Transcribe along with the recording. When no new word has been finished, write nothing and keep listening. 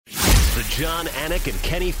The John Anik and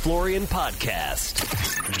Kenny Florian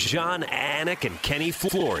podcast. John Anik and Kenny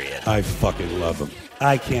Florian. I fucking love them.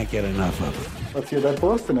 I can't get enough of them. Let's hear that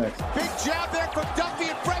Boston next. Big jab there from Duffy,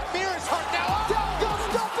 and Frank Mir is hurt now. Down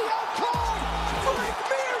goes Duffy, out cold. Frank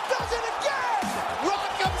Mir does it again.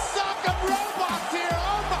 Rock'em sock'em robots here.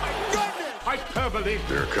 Oh my goodness. Hyperbole.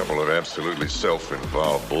 They're a couple of absolutely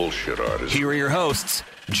self-involved bullshit artists. Here are your hosts,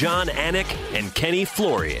 John Anik and Kenny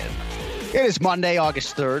Florian. It is Monday,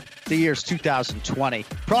 August 3rd. The year's 2020.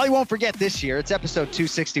 Probably won't forget this year. It's episode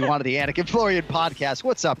 261 of the Anik and Florian podcast.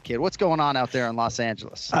 What's up, kid? What's going on out there in Los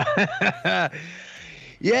Angeles? Yeah,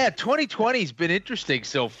 2020's been interesting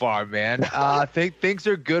so far, man. I think things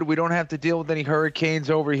are good. We don't have to deal with any hurricanes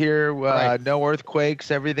over here. Right. No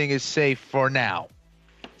earthquakes. Everything is safe for now.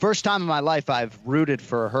 First time in my life I've rooted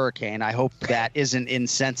for a hurricane. I hope that isn't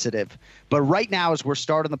insensitive. But right now, as we're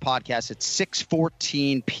starting the podcast, it's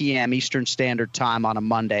 6:14 p.m. Eastern Standard Time on a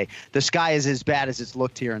Monday. The sky is as bad as it's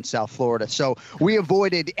looked here in South Florida. So we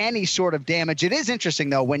avoided any sort of damage. It is interesting,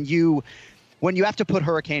 though, when you have to put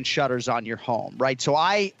hurricane shutters on your home, right? So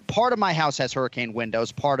part of my house has hurricane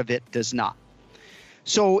windows, part of it does not.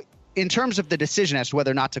 So in terms of the decision as to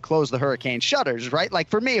whether or not to close the hurricane shutters, right? Like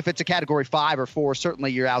for me, if it's a category 5 or 4,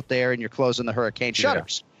 certainly you're out there and you're closing the hurricane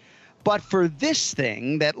shutters. Yeah. But for this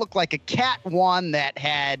thing that looked like a Cat 1 that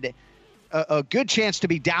had a good chance to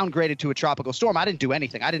be downgraded to a tropical storm, I didn't do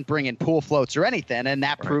anything. I didn't bring in pool floats or anything, and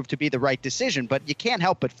that proved to be the right decision. But you can't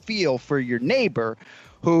help but feel for your neighbor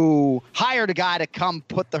who hired a guy to come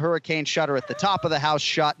put the hurricane shutter at the top of the house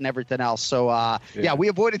shut and everything else. So, yeah, we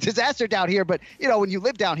avoided disaster down here. But, you know, when you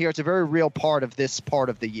live down here, it's a very real part of this part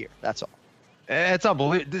of the year. That's all. It's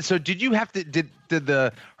unbelievable. So did you have to did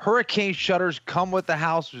the hurricane shutters come with the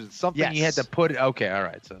house? Was it something you had to put? Okay, all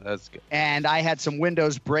right. So that's good. And I had some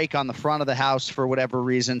windows break on the front of the house for whatever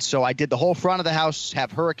reason. So I did the whole front of the house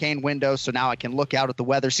have hurricane windows. So now I can look out at the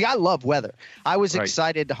weather. See, I love weather. I was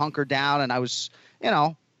excited to hunker down, and I was,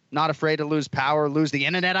 not afraid to lose power, lose the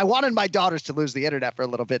internet. I wanted my daughters to lose the internet for a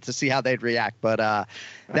little bit to see how they'd react, but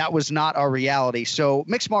that was not our reality. So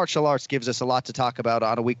mixed martial arts gives us a lot to talk about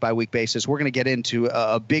on a week-by-week basis. We're going to get into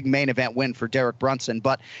a big main event win for Derek Brunson,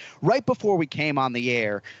 but right before we came on the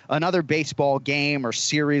air, another baseball game or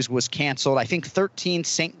series was canceled. I think 13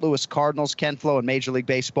 St. Louis Cardinals, Ken Flo, in Major League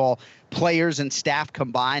Baseball players and staff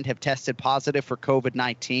combined have tested positive for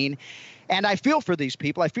COVID-19. And I feel for these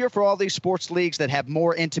people. I fear for all these sports leagues that have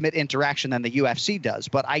more intimate interaction than the UFC does.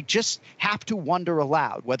 But I just have to wonder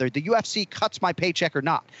aloud whether the UFC cuts my paycheck or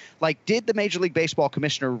not. Like, did the Major League Baseball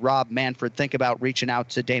commissioner, Rob Manfred, think about reaching out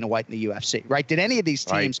to Dana White and the UFC, right? Did any of these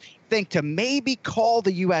teams think to maybe call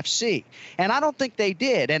the UFC? And I don't think they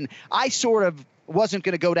did. And I sort of wasn't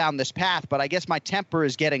going to go down this path, but I guess my temper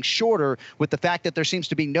is getting shorter with the fact that there seems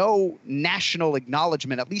to be no national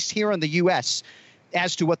acknowledgement, at least here in the U.S.,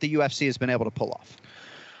 as to what the UFC has been able to pull off.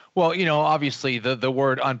 Well, obviously the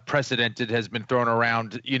word unprecedented has been thrown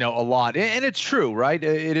around, a lot. And it's true, right?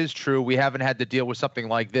 It is true. We haven't had to deal with something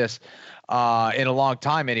like this in a long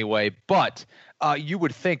time anyway. But you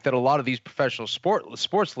would think that a lot of these professional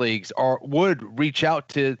sports leagues would reach out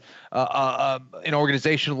to an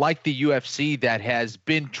organization like the UFC that has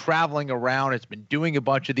been traveling around, has been doing a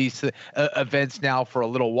bunch of these events now for a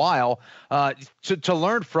little while, to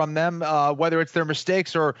learn from them, whether it's their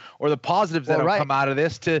mistakes or the positives that have come out of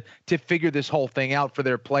this, to figure this whole thing out for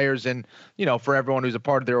their players and for everyone who's a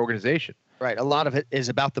part of their organization. Right. A lot of it is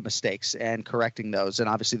about the mistakes and correcting those. And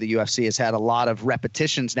obviously the UFC has had a lot of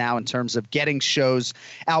repetitions now in terms of getting shows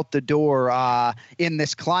out the door in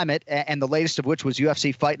this climate. And the latest of which was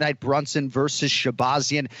UFC Fight Night, Brunson versus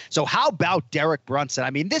Shabazian. So how about Derek Brunson? I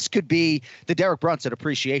mean, this could be the Derek Brunson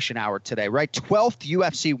Appreciation Hour today, right? 12th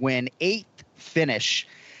UFC win, 8th finish.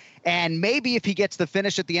 And maybe if he gets the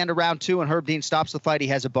finish at the end of round 2 and Herb Dean stops the fight, he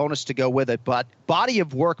has a bonus to go with it. But body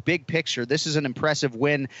of work, big picture, this is an impressive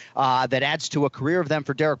win that adds to a career of them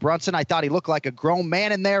for Derek Brunson. I thought he looked like a grown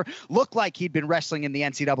man in there, looked like he'd been wrestling in the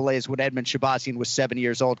NCAAs when Edmund Shabazian was 7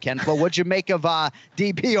 years old. Ken Flo, what'd you make of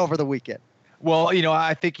DB over the weekend? Well,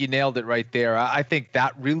 I think you nailed it right there. I think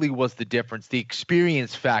that really was the difference, the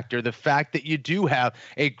experience factor, the fact that you do have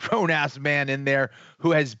a grown-ass man in there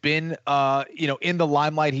who has been, in the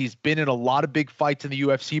limelight. He's been in a lot of big fights in the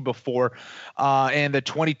UFC before. And the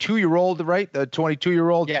 22-year-old, right? The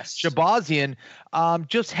 22-year-old Shabazian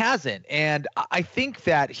just hasn't. And I think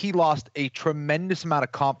that he lost a tremendous amount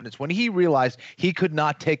of confidence when he realized he could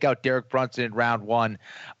not take out Derek Brunson in round 1.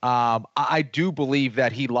 I do believe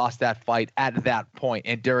that he lost that fight at that point,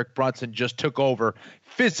 and Derek Brunson just took over,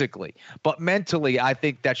 physically. But mentally, I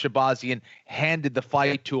think that Shabazian handed the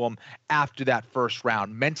fight to him after that first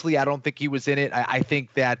round. Mentally, I don't think he was in it. I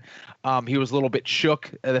think that he was a little bit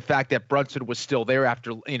shook at the fact that Brunson was still there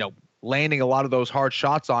after, landing a lot of those hard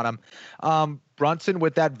shots on him. Brunson,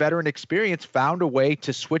 with that veteran experience, found a way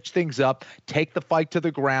to switch things up, take the fight to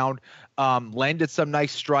the ground, landed some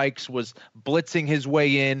nice strikes, was blitzing his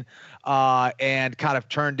way in, and kind of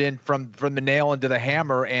turned in from the nail into the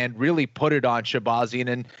hammer and really put it on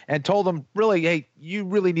Shabazian and told him, really, hey, you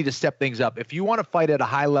really need to step things up. If you want to fight at a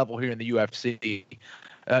high level here in the UFC,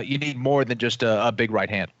 you need more than just a big right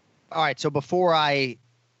hand. All right, so before I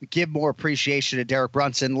give more appreciation to Derek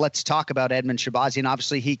Brunson, let's talk about Edmen Shabazian.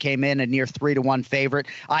 Obviously, he came in a near 3-1 favorite.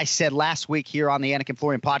 I said last week here on the Oleinik and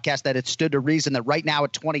Florian podcast that it stood to reason that right now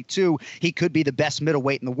at 22, he could be the best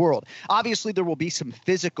middleweight in the world. Obviously, there will be some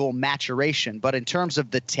physical maturation, but in terms of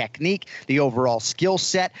the technique, the overall skill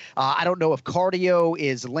set, I don't know if cardio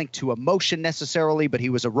is linked to emotion necessarily, but he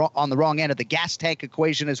was on the wrong end of the gas tank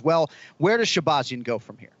equation as well. Where does Shabazian go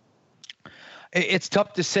from here? It's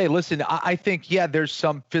tough to say. Listen, I think, there's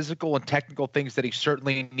some physical and technical things that he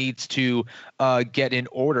certainly needs to get in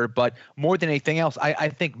order. But more than anything else, I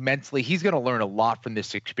think mentally he's going to learn a lot from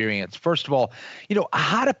this experience. First of all,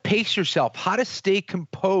 how to pace yourself, how to stay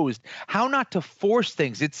composed, how not to force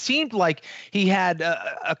things. It seemed like he had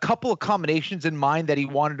a couple of combinations in mind that he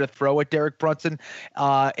wanted to throw at Derek Brunson,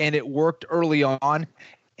 and it worked early on.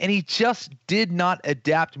 And he just did not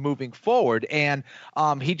adapt moving forward. And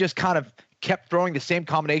he just kind of kept throwing the same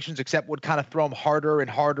combinations, except would kind of throw them harder and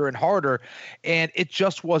harder and harder. And it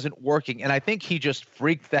just wasn't working. And I think he just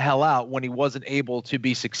freaked the hell out when he wasn't able to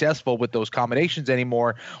be successful with those combinations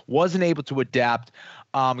anymore, wasn't able to adapt,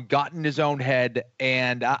 got in his own head,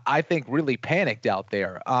 and I think really panicked out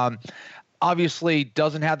there. Obviously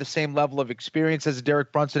doesn't have the same level of experience as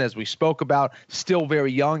Derek Brunson, as we spoke about, still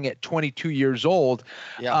very young at 22 years old.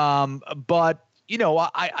 Yeah. But,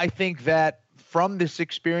 I think that from this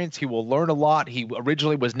experience, he will learn a lot. He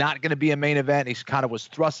originally was not going to be a main event. He kind of was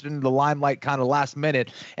thrust into the limelight kind of last minute.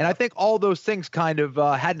 And I think all those things kind of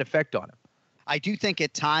had an effect on him. I do think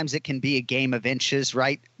at times it can be a game of inches,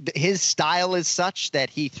 right? His style is such that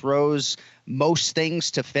he throws most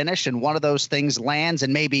things to finish, and one of those things lands,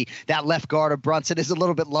 and maybe that left guard of Brunson is a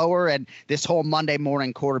little bit lower, and this whole Monday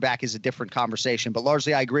morning quarterback is a different conversation. But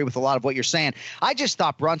largely, I agree with a lot of what you're saying. I just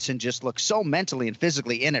thought Brunson just looked so mentally and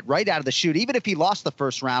physically in it right out of the chute. Even if he lost the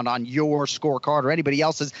first round on your scorecard or anybody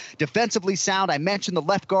else's, defensively sound. I mentioned the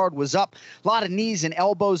left guard was up, a lot of knees and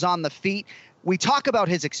elbows on the feet. We talk about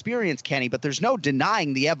his experience, Kenny, but there's no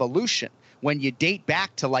denying the evolution. When you date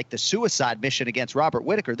back to like the suicide mission against Robert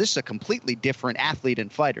Whittaker, this is a completely different athlete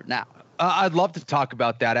and fighter now. I'd love to talk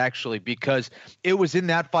about that, actually, because it was in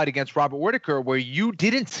that fight against Robert Whittaker where you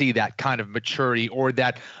didn't see that kind of maturity or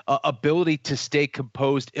that ability to stay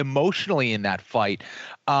composed emotionally in that fight.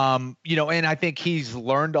 And I think he's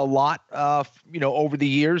learned a lot, over the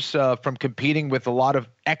years from competing with a lot of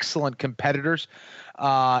excellent competitors.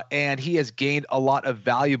 And he has gained a lot of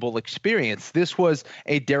valuable experience. This was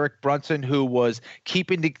a Derek Brunson who was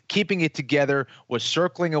keeping it together, was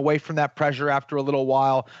circling away from that pressure after a little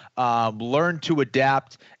while, learned to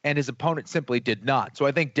adapt, and his opponent simply did not. So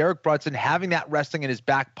I think Derek Brunson, having that wrestling in his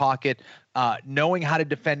back pocket, knowing how to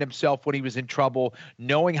defend himself when he was in trouble,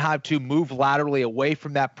 knowing how to move laterally away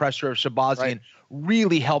from that pressure of Shabazian,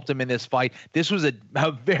 really helped him in this fight. This was a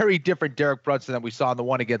very different Derek Brunson than we saw in the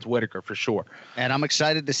one against Whittaker, for sure. And I'm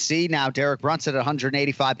excited to see now Derek Brunson at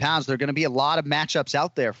 185 pounds. There are going to be a lot of matchups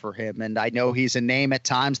out there for him, and I know he's a name at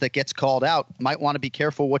times that gets called out. Might want to be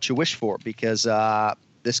careful what you wish for, because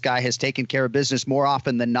this guy has taken care of business more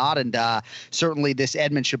often than not, and certainly this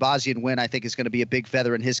Edmen Shabazian win, I think, is going to be a big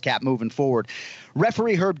feather in his cap moving forward.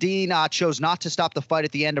 Referee Herb Dean chose not to stop the fight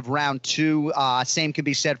at the end of round 2. Same can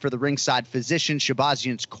be said for the ringside physician.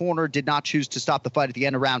 Shabazian's corner did not choose to stop the fight at the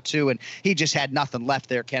end of round 2, and he just had nothing left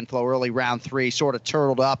there, Ken Flo, early round 3, sort of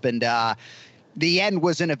turtled up, and the end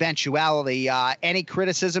was an eventuality. Any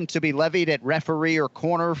criticism to be levied at referee or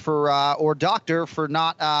corner for or doctor for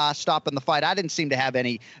not stopping the fight? I didn't seem to have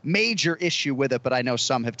any major issue with it, but I know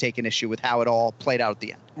some have taken issue with how it all played out at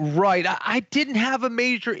the end. Right. I didn't have a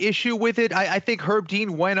major issue with it. I think Herb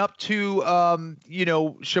Dean went up to,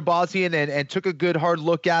 Shabazian and took a good hard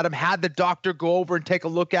look at him, had the doctor go over and take a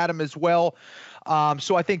look at him as well.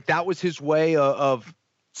 So I think that was his way of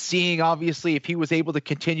seeing, obviously, if he was able to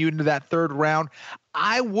continue into that third round.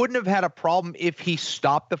 I wouldn't have had a problem if he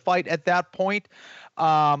stopped the fight at that point.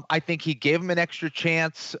 I think he gave him an extra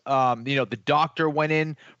chance. The doctor went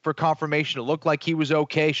in for confirmation. It looked like he was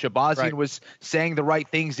okay. Shabazian was saying the right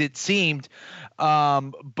things, it seemed.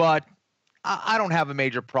 But I don't have a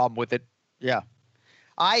major problem with it. Yeah.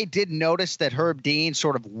 I did notice that Herb Dean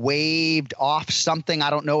sort of waved off something.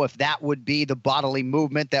 I don't know if that would be the bodily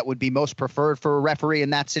movement that would be most preferred for a referee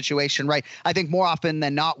in that situation, right? I think more often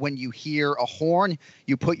than not, when you hear a horn,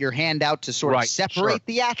 you put your hand out to sort of separate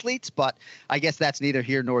the athletes, but I guess that's neither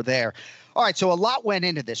here nor there. All right, so a lot went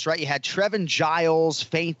into this, right? You had Trevin Giles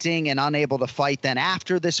fainting and unable to fight. Then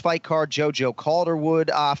after this fight card, JoJo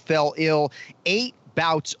Calderwood fell ill. 8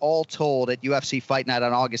 bouts all told at UFC Fight Night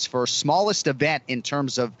on August 1st. Smallest event in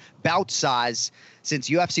terms of bout size since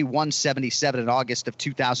UFC 177 in August of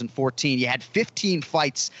 2014. You had 15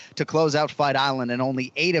 fights to close out Fight Island and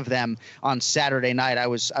only 8 of them on Saturday night. I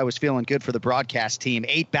was feeling good for the broadcast team.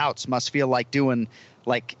 8 bouts must feel like doing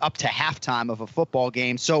like up to halftime of a football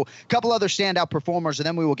game. So a couple other standout performers, and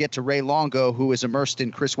then we will get to Ray Longo, who is immersed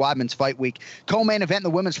in Chris Weidman's fight week. Co-main event in the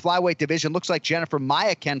women's flyweight division. Looks like Jennifer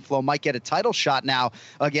Maia Kenflo might get a title shot now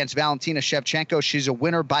against Valentina Shevchenko. She's a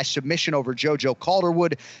winner by submission over JoJo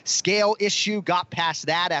Calderwood. Scale issue, got past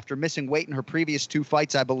that after missing weight in her previous 2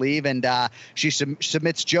 fights, I believe, and she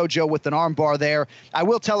submits JoJo with an armbar there. I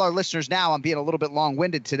will tell our listeners now, I'm being a little bit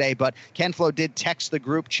long-winded today, but Kenflo did text the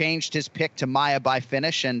group, changed his pick to Maia by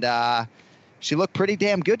finish, and she looked pretty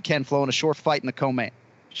damn good, Kenflo, in a short fight in the co-main.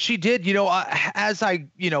 She did. As I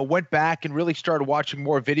went back and really started watching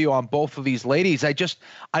more video on both of these ladies,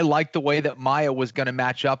 I liked the way that Maia was going to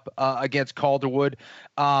match up against Calderwood.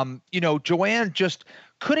 Joanne just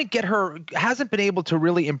hasn't been able to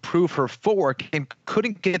really improve her footwork and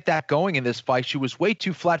couldn't get that going in this fight. She was way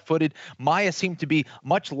too flat-footed. Maia seemed to be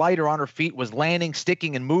much lighter on her feet, was landing,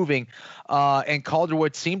 sticking, and moving. And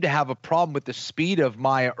Calderwood seemed to have a problem with the speed of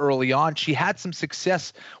Maia early on. She had some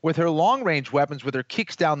success with her long-range weapons, with her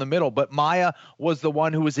kicks down the middle, but Maia was the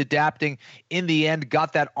one who was adapting. In the end,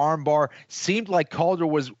 got that armbar. Seemed like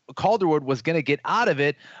Calderwood was going to get out of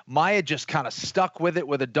it. Maia just kind of stuck with it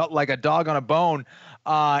like a dog on a bone.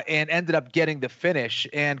 And ended up getting the finish.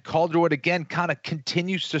 And Calderwood, again, kind of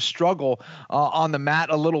continues to struggle on the mat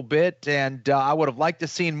a little bit. And I would have liked to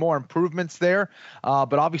seen more improvements there.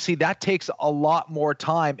 But obviously that takes a lot more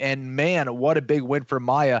time. And, man, what a big win for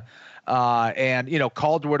Maia.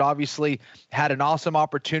 Calderwood obviously had an awesome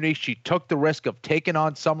opportunity. She took the risk of taking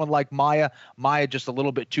on someone like Maia. Maia just a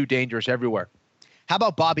little bit too dangerous everywhere. How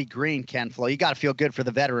about Bobby Green, Kenflo? You got to feel good for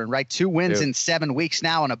the veteran, right? 2 wins in 7 weeks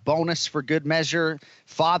now and a bonus for good measure.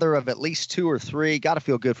 Father of at least 2 or 3. Got to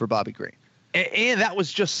feel good for Bobby Green. And that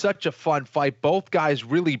was just such a fun fight. Both guys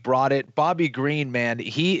really brought it. Bobby Green, man,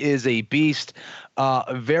 he is a beast.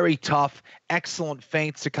 Very tough, excellent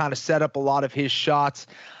feints to kind of set up a lot of his shots.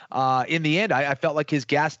 In the end, I felt like his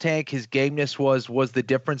gas tank, his gameness was the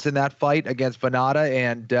difference in that fight against Venata,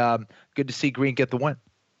 and good to see Green get the win.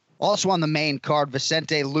 Also on the main card,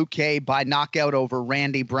 Vicente Luque by knockout over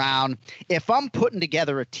Randy Brown. If I'm putting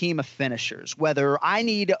together a team of finishers, whether I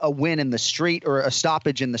need a win in the street or a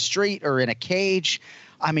stoppage in the street or in a cage,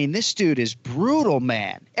 I mean, this dude is brutal,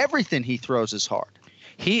 man. Everything he throws is hard.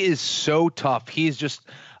 He is so tough. He's just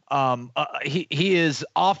he is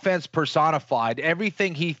offense personified.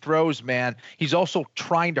 Everything he throws, man, he's also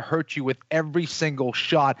trying to hurt you with every single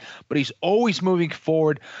shot, but he's always moving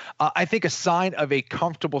forward. I think a sign of a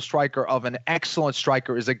comfortable striker, of an excellent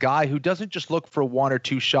striker, is a guy who doesn't just look for 1 or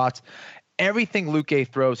 2 shots. Everything Luque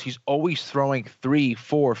throws, he's always throwing 3,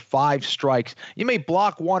 4, 5 strikes. You may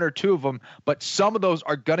block 1 or 2 of them, but some of those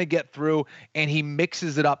are going to get through, and he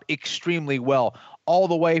mixes it up extremely well. All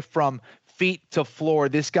the way from feet to floor,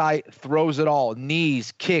 this guy throws it all.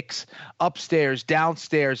 Knees, kicks, upstairs,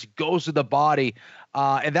 downstairs, goes to the body.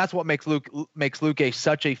 And that's what makes Luque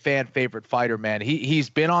such a fan favorite fighter, man. He's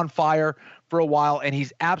been on fire for a while, and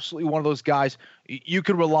he's absolutely one of those guys you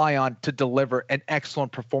could rely on to deliver an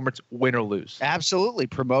excellent performance, win or lose. Absolutely.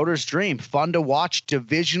 Promoter's dream. Fun to watch,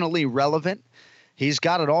 divisionally relevant. He's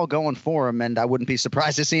got it all going for him, and I wouldn't be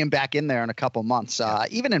surprised to see him back in there in a couple months.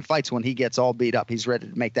 Even in fights when he gets all beat up, he's ready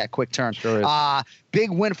to make that quick turn. Sure is.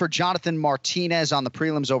 Big win for Jonathan Martinez on the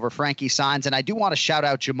prelims over Frankie Saenz, and I do want to shout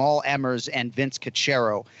out Jamal Emmers and Vince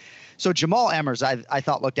Cachero. So Jamal Emmers, I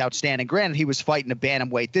thought looked outstanding. Granted, he was fighting a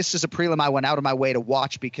bantamweight. This is a prelim I went out of my way to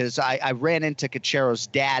watch because I ran into Cachero's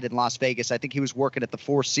dad in Las Vegas. I think he was working at the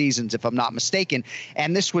Four Seasons, if I'm not mistaken.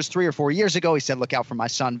 And this was 3 or 4 years ago. He said, look out for my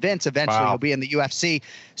son Vince. Eventually, He'll be in the UFC.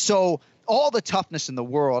 So all the toughness in the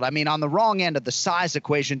world. I mean, on the wrong end of the size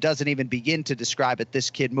equation doesn't even begin to describe it, this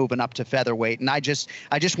kid moving up to featherweight. And I just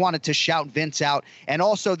wanted to shout Vince out. And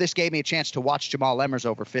also this gave me a chance to watch Jamal Emmers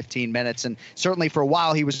over 15 minutes. And certainly for a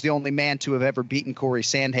while, he was the only man to have ever beaten Corey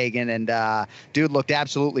Sandhagen. And dude looked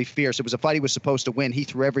absolutely fierce. It was a fight he was supposed to win. He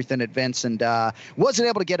threw everything at Vince and wasn't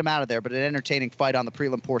able to get him out of there, but an entertaining fight on the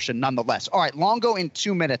prelim portion nonetheless. All right, Longo in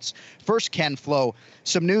 2 minutes. First, Ken Flo.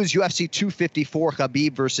 Some news, UFC 254,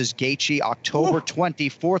 Khabib versus Gaethje, October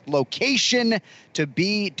 24th. Location to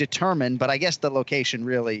be determined, but I guess the location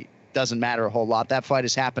really doesn't matter a whole lot. That fight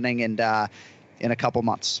is happening in a couple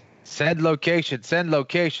months. Send location.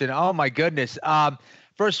 Oh, my goodness.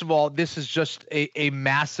 First of all, this is just a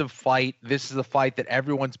massive fight. This is a fight that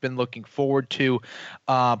everyone's been looking forward to.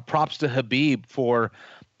 Props to Khabib for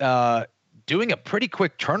doing a pretty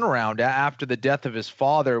quick turnaround after the death of his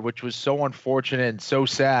father, which was so unfortunate and so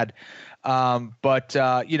sad. But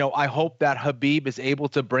I hope that Khabib is able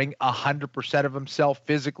to bring 100% of himself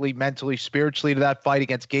physically, mentally, spiritually to that fight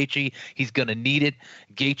against Gaethje. He's going to need it.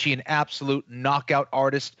 Gaethje, an absolute knockout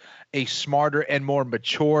artist, a smarter and more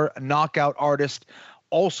mature knockout artist,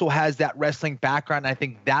 also has that wrestling background. I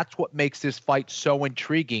think that's what makes this fight so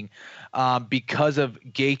intriguing because of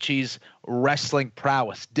Gaethje's wrestling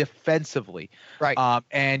prowess defensively. Right.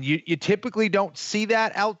 And you typically don't see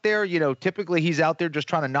that out there. Typically he's out there just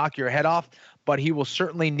trying to knock your head off, but he will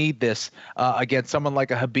certainly need this against someone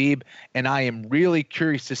like a Khabib. And I am really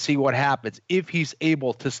curious to see what happens if he's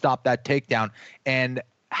able to stop that takedown and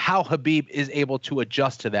how Khabib is able to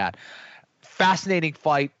adjust to that. Fascinating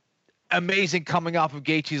fight. Amazing coming off of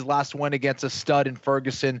Gaethje's last win against a stud in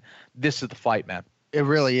Ferguson. This is the fight, man. It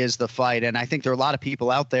really is the fight, and I think there are a lot of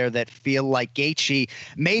people out there that feel like Gaethje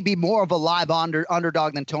may be more of a live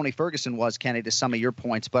underdog than Tony Ferguson was, Kenny, to some of your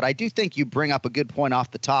points. But I do think you bring up a good point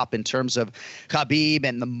off the top in terms of Khabib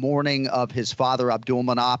and the mourning of his father,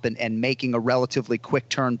 Abdulmanap, and making a relatively quick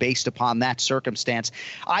turn based upon that circumstance.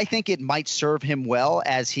 I think it might serve him well,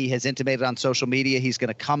 as he has intimated on social media. He's going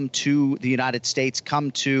to come to the United States,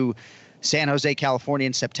 come to San Jose, California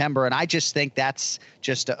in September. And I just think that's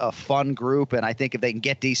just a fun group. And I think if they can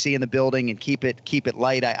get DC in the building and keep it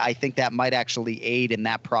light, I think that might actually aid in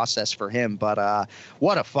that process for him. But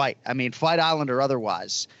what a fight. I mean, Fight Island or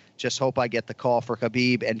otherwise. Just hope I get the call for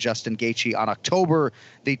Khabib and Justin Gaethje on October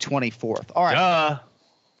the 24th. All right.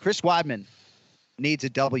 Chris Weidman needs a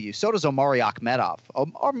W. So does Omari Akhmedov.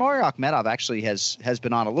 Omari Akhmedov actually has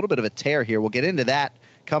been on a little bit of a tear here. We'll get into that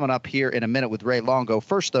coming up here in a minute with Ray Longo.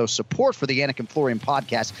 First, though, support for the Anik and Florian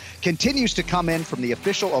podcast continues to come in from the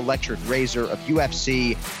official electric razor of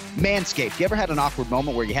UFC, Manscaped. You ever had an awkward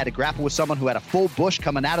moment where you had to grapple with someone who had a full bush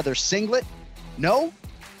coming out of their singlet? No?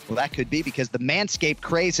 Well, that could be because the Manscaped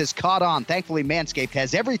craze has caught on. Thankfully, Manscaped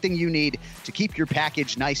has everything you need to keep your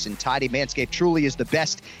package nice and tidy. Manscaped truly is the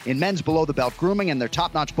best in men's below-the-belt grooming, and their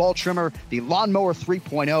top-notch ball trimmer, the Lawnmower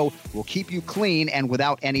 3.0, will keep you clean and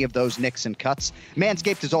without any of those nicks and cuts.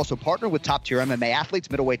 Manscaped is also partnered with top-tier MMA athletes,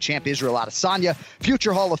 middleweight champ Israel Adesanya,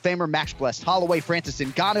 future Hall of Famer Max Blessed Holloway, Francis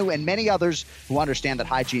Ngannou, and many others who understand that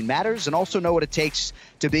hygiene matters and also know what it takes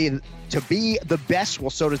to be the best. Well,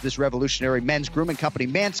 so does this revolutionary men's grooming company,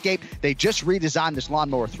 Manscaped. They just redesigned this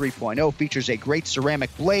Lawnmower 3.0, features a great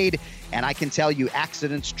ceramic blade, and I can tell you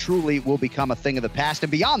accidents truly will become a thing of the past.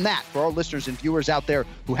 And beyond that, for our listeners and viewers out there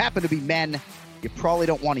who happen to be men, you probably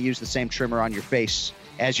don't want to use the same trimmer on your face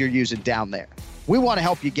as you're using down there. We want to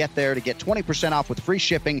help you get there. To get 20% off with free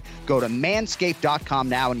shipping, go to manscaped.com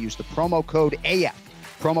now and use the promo code AF.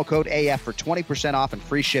 Promo code AF for 20% off and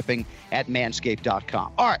free shipping at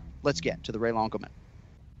manscaped.com. All right, let's get to the Ray Longo Minute.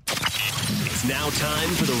 It's now time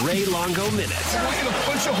for the Ray Longo Minute. I want you to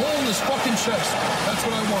punch a hole in his fucking chest. That's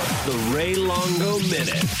what I want. The Ray Longo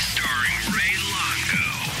Minute. Starring Ray Longo.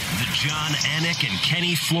 The John Anik and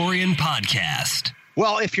Kenny Florian podcast.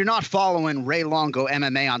 Well, if you're not following Ray Longo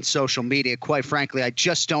MMA on social media, quite frankly, I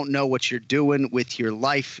just don't know what you're doing with your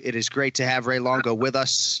life. It is great to have Ray Longo with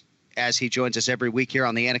us as he joins us every week here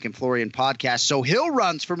on the Anik and Florian podcast. So hill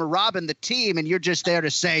runs from robbing the team, and you're just there to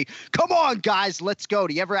say, come on, guys, let's go.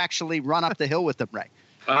 Do you ever actually run up the hill with them, Ray?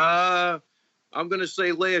 I'm going to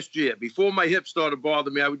say last year. Before my hips started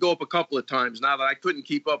bothering me, I would go up a couple of times. Now that I couldn't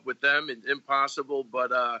keep up with them, it's impossible,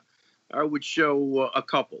 but I would show a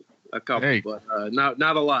couple, hey. But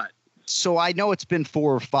not a lot. So I know it's been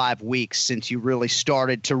 4 or 5 weeks since you really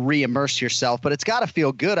started to re-immerse yourself, but it's got to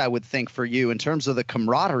feel good, I would think, for you in terms of the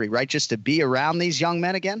camaraderie, right? Just to be around these young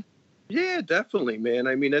men again? Yeah, definitely, man.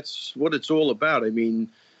 I mean, that's what it's all about. I mean,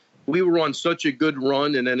 we were on such a good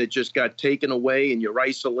run, and then it just got taken away, and you're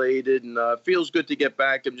isolated, and it feels good to get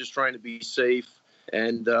back. I'm just trying to be safe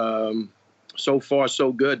and so far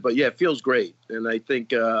so good. But yeah, it feels great. And I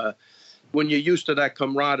think when you're used to that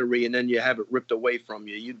camaraderie and then you have it ripped away from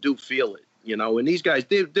you, you do feel it, and these guys,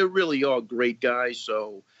 they really are great guys.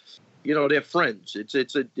 So, they're friends.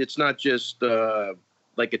 It's not just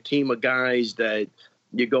like a team of guys that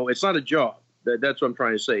you go, it's not a job. That's what I'm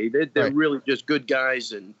trying to say. They're right. really just good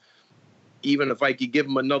guys. And even if I could give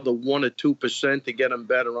them another 1 or 2% to get them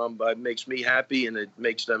better on, but it makes me happy and it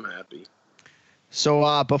makes them happy.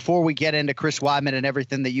 So before we get into Chris Weidman and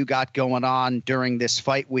everything that you got going on during this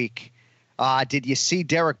fight week, did you see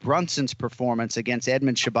Derek Brunson's performance against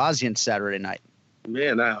Edmund Shabazian Saturday night?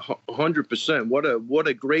 Man, 100%. What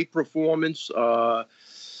a great performance. I'll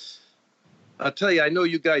tell you, I know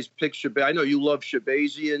you guys picked Shabazian. I know you love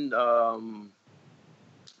Shabazian.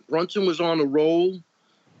 Brunson was on a roll,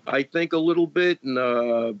 I think, a little bit. And,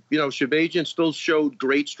 Shabazian still showed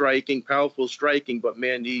great striking, powerful striking. But,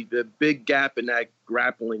 man, the big gap in that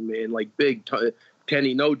grappling, man, like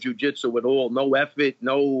Kenny, no jiu-jitsu at all, no effort,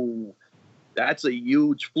 no. That's a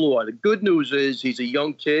huge flaw. The good news is he's a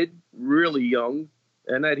young kid, really young,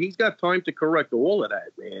 and that he's got time to correct all of that,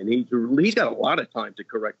 man. He's got a lot of time to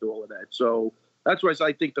correct all of that. So that's why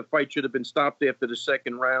I think the fight should have been stopped after the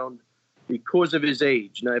second round because of his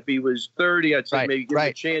age. Now, if he was 30, I'd say maybe give him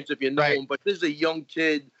a chance if you know him. But this is a young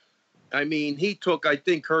kid. I mean, he took, I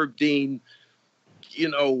think, Herb Dean.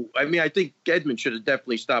 I think Edmund should have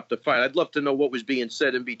definitely stopped the fight. I'd love to know what was being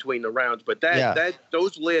said in between the rounds, but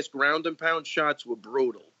those last ground and pound shots were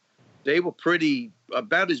brutal. They were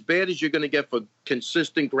about as bad as you're going to get for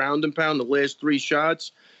consistent ground and pound, the last 3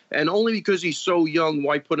 shots. And only because he's so young,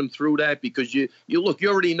 why put him through that? Because you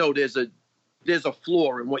already know there's a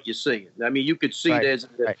flaw in what you're seeing. I mean, you could see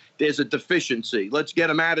there's a deficiency. Let's get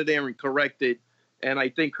him out of there and correct it. And I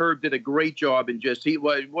think Herb did a great job. And as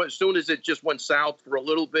soon as it just went south for a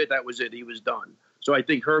little bit, that was it. He was done. So I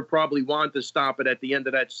think Herb probably wanted to stop it at the end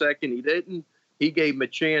of that second. He didn't. He gave him a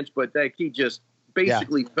chance, but he just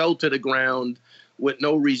basically fell to the ground with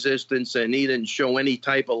no resistance, and he didn't show any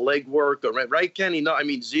type of leg work. Right, Kenny? No, I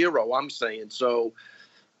mean, zero, I'm saying. So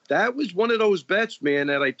that was one of those bets, man,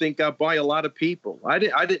 that I think got by a lot of people. I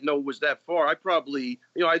didn't know it was that far. I probably,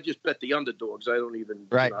 I just bet the underdogs. I don't even,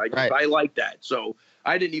 I like that. So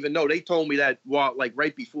I didn't even know. They told me that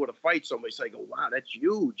right before the fight. Somebody said, wow, that's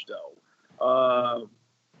huge, though.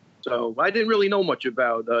 So I didn't really know much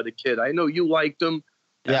about the kid. I know you liked him.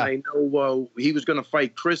 And I know he was going to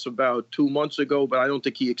fight Chris about 2 months ago, but I don't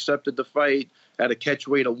think he accepted the fight at a catch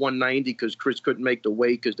weight of 190 because Chris couldn't make the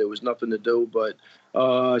weight because there was nothing to do. But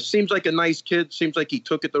seems like a nice kid. Seems like he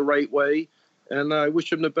took it the right way. And I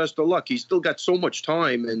wish him the best of luck. He's still got so much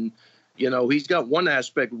time. And, he's got one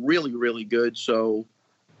aspect really, really good. So,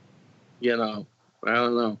 I don't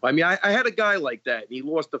know. I mean, I had a guy like that, and he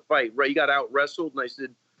lost the fight. Right? He got out-wrestled, and I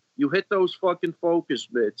said, you hit those fucking focus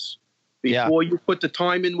mitts before you put the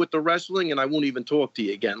time in with the wrestling, and I won't even talk to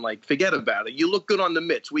you again. Like, forget about it. You look good on the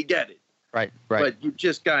mitts. We get it. Right. But you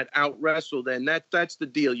just got out-wrestled, and that's the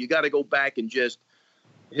deal. You got to go back and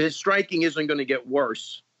his striking isn't going to get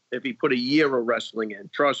worse if he put a year of wrestling in.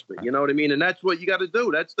 Trust me. You know what I mean? And that's what you got to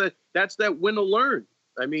do. That's that win or learn.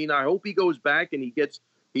 I mean, I hope he goes back and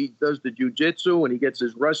he does the jiu-jitsu and he gets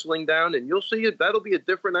his wrestling down, and you'll see it. That'll be a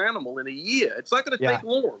different animal in a year. It's not going to take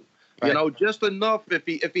long. Right. Just enough.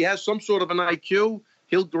 If he has some sort of an IQ,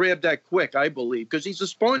 he'll grab that quick, I believe, because he's a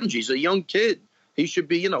sponge. He's a young kid. He should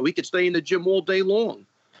be, he could stay in the gym all day long.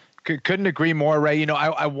 Couldn't agree more, Ray.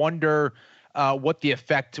 I wonder what the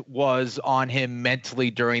effect was on him mentally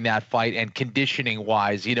during that fight and conditioning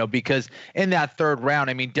wise, because in that third round,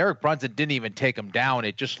 I mean, Derek Brunson didn't even take him down.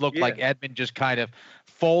 It just looked like Edmund just kind of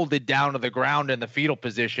folded down to the ground in the fetal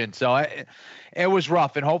position. So it was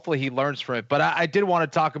rough, and hopefully he learns from it. But I did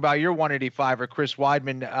want to talk about your 185er, Chris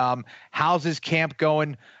Weidman. How's his camp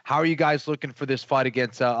going? How are you guys looking for this fight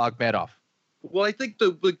against Akhmedov? Well, I think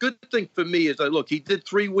the good thing for me is he did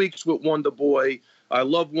 3 weeks with Wonder Boy. I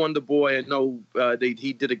love Wonder Boy. I know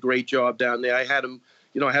he did a great job down there. I had him,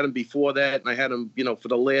 I had him before that, and I had him, for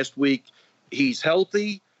the last week. He's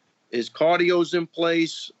healthy. His cardio's in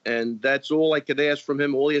place, and that's all I could ask from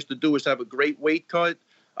him. All he has to do is have a great weight cut.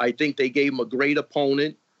 I think they gave him a great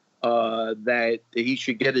opponent that he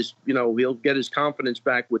should get he'll get his confidence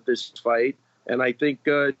back with this fight. And I think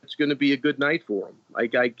it's going to be a good night for him.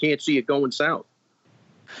 I can't see it going south.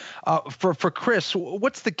 For Chris,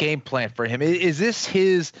 what's the game plan for him? Is this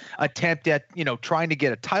his attempt at, trying to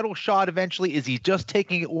get a title shot eventually? Is he just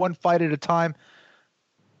taking it one fight at a time?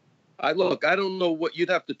 I don't know what you'd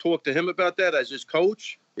have to talk to him about that as his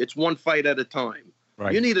coach. It's one fight at a time.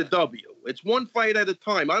 Right. You need a W. It's one fight at a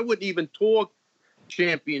time. I wouldn't even talk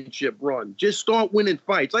championship run. Just start winning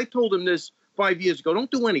fights. I told him this 5 years ago.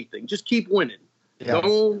 Don't do anything. Just keep winning. Yeah.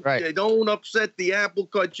 Don't upset the apple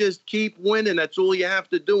cart. Just keep winning. That's all you have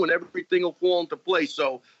to do, and everything will fall into place.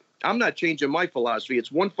 So I'm not changing my philosophy.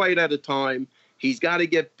 It's one fight at a time. He's got to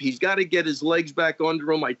get his legs back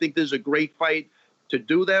under him. I think there's a great fight to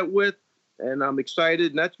do that with, and I'm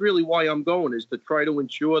excited. And that's really why I'm going, is to try to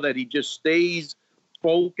ensure that he just stays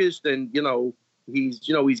focused. And he's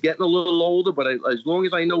getting a little older, but as long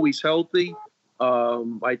as I know he's healthy,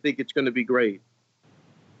 I think it's going to be great.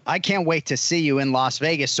 I can't wait to see you in Las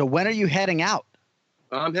Vegas. So when are you heading out?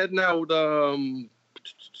 I'm heading out.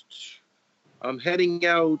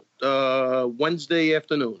 Wednesday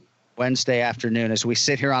afternoon. Wednesday afternoon as we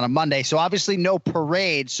sit here on a Monday. So obviously no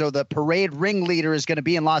parade. So the parade ringleader is going to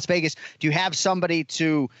be in Las Vegas. Do you have somebody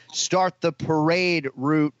to start the parade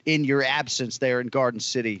route in your absence there in Garden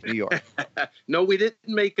City, New York? No, we didn't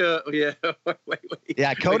make a. Yeah, wait.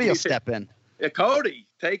 Yeah, Cody will step in. Yeah, Cody,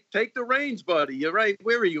 take the reins, buddy. You're right.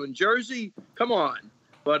 Where are you, in Jersey? Come on.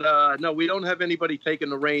 But no, we don't have anybody taking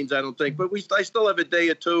the reins, I don't think. But I still have a day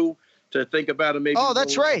or two to think about it. Maybe. Oh,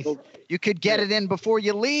 that's right. You could get it in before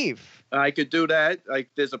you leave. I could do that.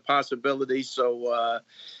 There's a possibility. So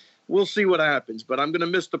we'll see what happens. But I'm going to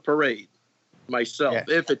miss the parade myself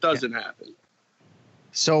if it doesn't happen.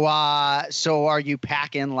 So are you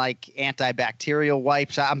packing like antibacterial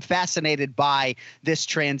wipes? I'm fascinated by this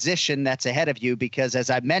transition that's ahead of you because, as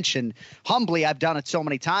I mentioned, humbly, I've done it so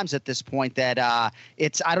many times at this point that I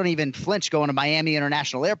don't even flinch going to Miami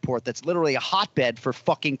International Airport. That's literally a hotbed for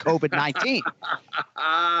fucking COVID-19.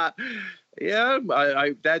 Yeah,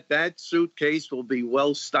 that suitcase will be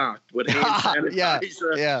well stocked with hand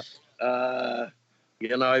sanitizer.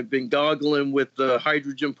 I've been gargling with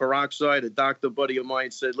hydrogen peroxide. A doctor buddy of mine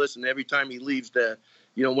said, listen, every time he leaves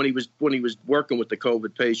when he was working with the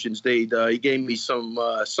COVID patients, he gave me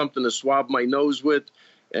something to swab my nose with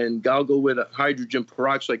and gargle with hydrogen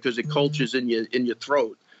peroxide because it cultures in your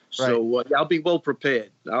throat. Right. So I'll be well prepared.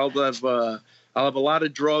 I'll have a lot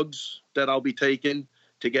of drugs that I'll be taking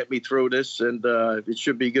to get me through this, and it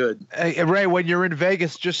should be good. Hey, Ray, when you're in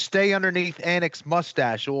Vegas, just stay underneath Anik's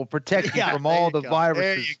mustache. It will protect you from all the viruses.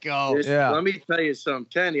 There you go. Let me tell you something,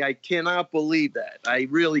 Kenny. I cannot believe that. I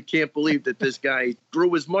really can't believe that this guy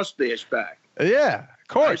grew his mustache back. Yeah, of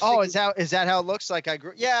course. Oh, is that how it looks like I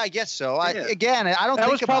grew? Yeah, I guess so. I don't think about it.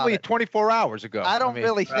 That was probably 24 hours ago. I don't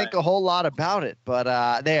really think a whole lot about it, but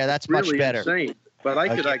that's much really better. Insane. But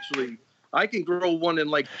I can grow one in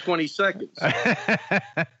like 20 seconds.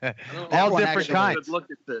 All different kinds. Look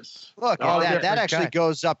at this. Look, that actually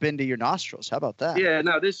goes up into your nostrils. How about that? Yeah,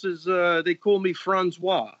 now this is, they call me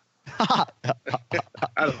Francois. I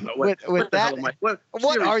don't know.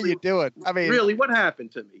 What are you doing? I mean, really, what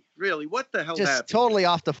happened to me? Really, what the hell happened? Just totally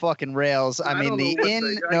off the fucking rails. I mean, the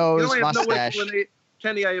in-nose mustache.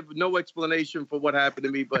 Kenny, I have no explanation for what happened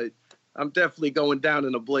to me, but I'm definitely going down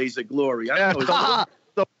in a blaze of glory.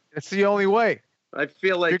 It's the only way. I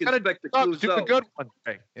feel like Inspector Clouseau. Do the good one.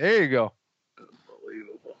 There you go.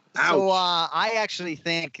 Unbelievable. So I actually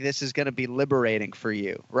think this is going to be liberating for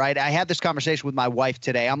you, right? I had this conversation with my wife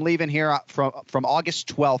today. I'm leaving here from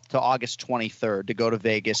August 12th to August 23rd to go to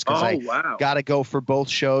Vegas because I got to go for both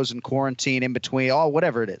shows and quarantine in between,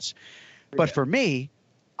 whatever it is. But for me,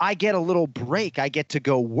 I get a little break. I get to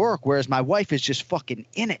go work, whereas my wife is just fucking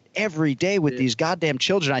in it every day with these goddamn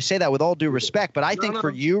children. I say that with all due respect, but I think for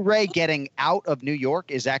you, Ray, getting out of New York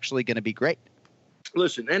is actually going to be great.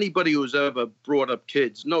 Listen, anybody who's ever brought up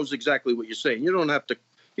kids knows exactly what you're saying. You don't have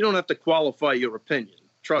to qualify your opinion.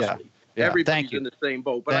 Trust me. Yeah, everybody's in the same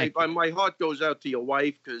boat. But my heart goes out to your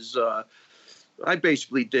wife because I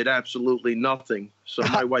basically did absolutely nothing. So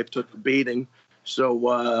my wife took the beating. So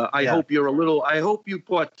I hope you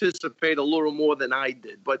participate a little more than I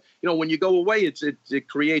did. But, when you go away, it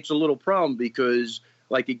creates a little problem because,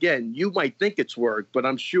 like, again, you might think it's work, but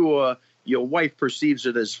I'm sure your wife perceives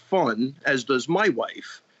it as fun, as does my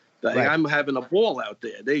wife. I'm having a ball out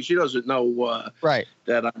there. She doesn't know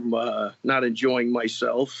that I'm not enjoying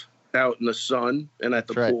myself out in the sun and at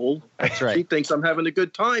the pool. That's right. She thinks I'm having a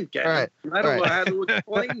good time, Ken. I don't know how to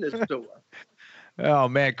explain this to her. Oh,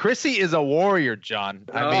 man. Chrissy is a warrior, John.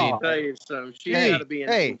 I'll tell you something. She's got to be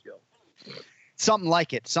an angel. Something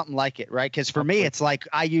like it, right? Because for me, it's like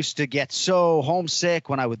I used to get so homesick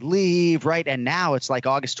when I would leave, right? And now it's like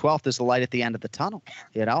August 12th is the light at the end of the tunnel,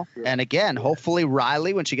 Yeah. And again, hopefully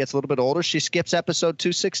Riley, when she gets a little bit older, she skips episode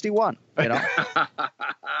 261,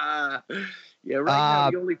 Yeah, right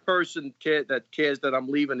now the only person that cares that I'm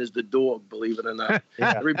leaving is the dog, believe it or not.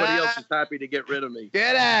 Yeah. Everybody else is happy to get rid of me.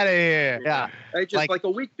 Get out of here. Yeah. I just like a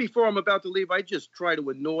week before I'm about to leave, I just try to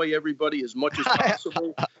annoy everybody as much as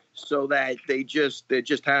possible so that they're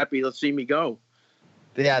just happy to see me go.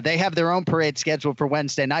 Yeah, they have their own parade scheduled for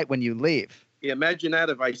Wednesday night when you leave. Yeah, imagine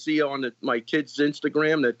that if I see on my kids'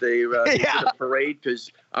 Instagram that they did a parade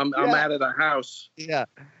because I'm out of the house. Yeah.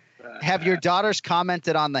 Have your daughters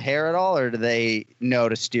commented on the hair at all, or do they know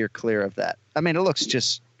to steer clear of that? I mean, it looks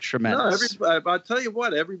just tremendous. No, I'll tell you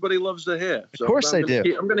what, everybody loves the hair. So of course they do.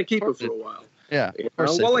 I'm going to keep it for a while. Yeah.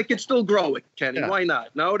 Well, I could still grow it, Kenny. Yeah. Why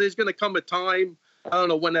not? Now, there's going to come a time, I don't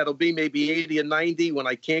know when that'll be, maybe 80 or 90, when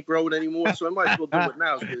I can't grow it anymore. So I might as well do it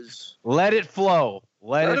now. Let it flow.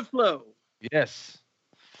 Let it flow. Yes.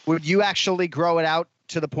 Would you actually grow it out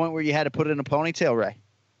to the point where you had to put it in a ponytail, Ray?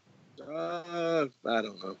 I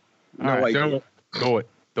don't know. No idea.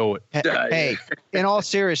 Do it. Hey, in all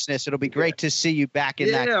seriousness, it'll be great to see you back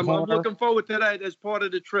in that corner. Yeah, I'm looking forward to that as part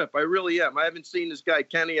of the trip. I really am. I haven't seen this guy,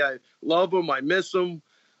 Kenny. I love him. I miss him.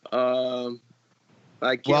 I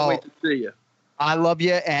can't wait to see you. I love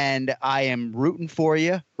you, and I am rooting for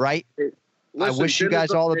you, right? Listen, I wish you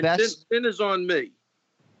guys all the best. Dinner's on me.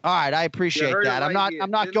 All right, I appreciate that. I'm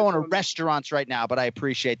not going to restaurants right now, but I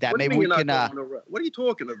appreciate that. Maybe we can. What are you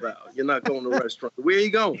talking about? You're not going to a restaurant. Where are you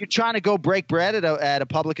going? You're trying to go break bread at a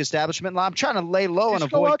public establishment. I'm trying to lay low and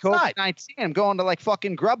avoid COVID-19. I'm going to like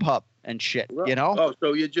fucking Grubhub and shit. You know? Oh,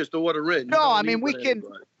 so you just order in? No, I mean we can.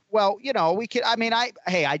 Anybody. Well, you know, we can. I mean,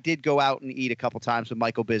 I did go out and eat a couple times with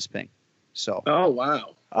Michael Bisping. So. Oh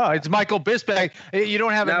wow. Oh, it's Michael Bisping. You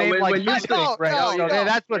don't have a name like Bisping, Ray.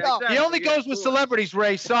 That's what. Exactly. He only goes with celebrities,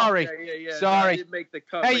 Ray. Sorry. Sorry. No, make the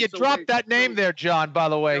cut. Hey, you dropped that name there, John. By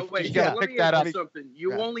the way, you got to pick that up. Something.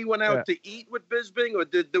 You only went out to eat with Bisping, or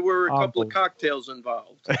there were a couple of cocktails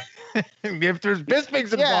involved? If there's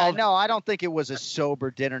Bisping's involved. Yeah, no, I don't think it was a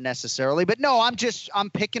sober dinner necessarily. But no, I'm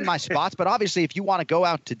picking my spots. But obviously, if you want to go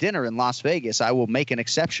out to dinner in Las Vegas, I will make an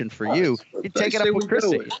exception for you. You take it up with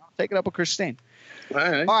Christine. Take it up with Christine. All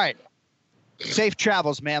right. Safe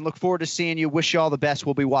travels, man. Look forward to seeing you. Wish you all the best.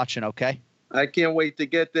 We'll be watching, okay? I can't wait to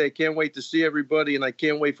get there. Can't wait to see everybody, and I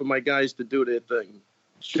can't wait for my guys to do their thing.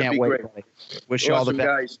 Can't wait. Great. Wish you all the best.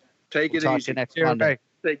 Guys. Take it easy. Talk to you next Monday.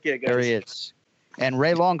 Take care, guys. There he is. And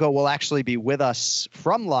Ray Longo will actually be with us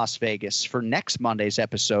from Las Vegas for next Monday's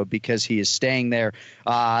episode because he is staying there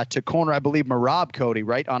to corner, I believe, Merab Cody,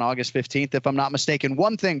 right, on August 15th, if I'm not mistaken.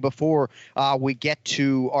 One thing before we get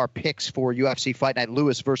to our picks for UFC Fight Night,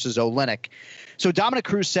 Lewis versus Oleinik. So Dominic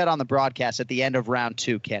Cruz said on the broadcast at the end of round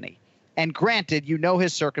 2, Kenny, and granted, you know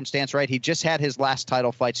his circumstance, right? He just had his last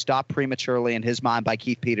title fight stopped prematurely in his mind by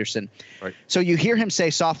Keith Peterson. Right. So you hear him say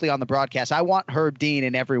softly on the broadcast, I want Herb Dean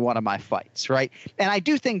in every one of my fights, right? And I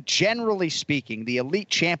do think, generally speaking, the elite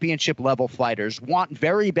championship level fighters want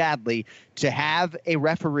very badly to have a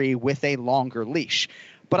referee with a longer leash.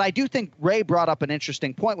 But I do think Ray brought up an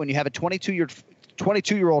interesting point. When you have a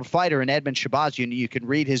 22-year-old fighter in Edmund Shabazian, you can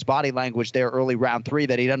read his body language there early round 3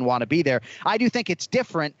 that he doesn't want to be there. I do think it's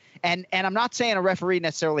different, and I'm not saying a referee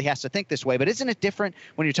necessarily has to think this way, but isn't it different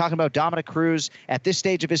when you're talking about Dominic Cruz at this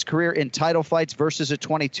stage of his career in title fights versus a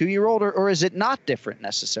 22-year-old, or is it not different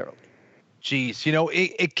necessarily? Geez, you know,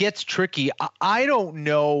 it gets tricky. I don't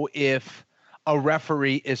know if a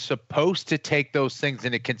referee is supposed to take those things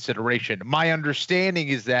into consideration. My understanding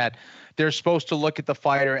is that they're supposed to look at the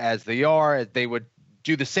fighter as they are, as they would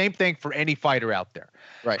do the same thing for any fighter out there.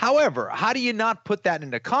 Right. However, how do you not put that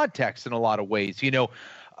into context in a lot of ways? You know,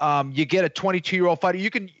 you get a 22-year-old fighter,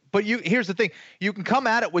 here's the thing, you can come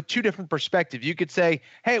at it with two different perspectives. You could say,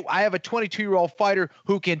 hey, I have a 22-year-old fighter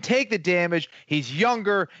who can take the damage. He's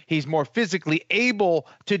younger. He's more physically able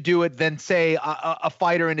to do it than, say, a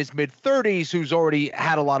fighter in his mid-30s who's already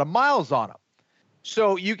had a lot of miles on him.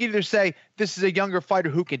 So you can either say this is a younger fighter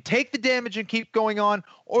who can take the damage and keep going on,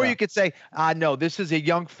 or you could say, no, this is a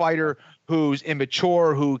young fighter who's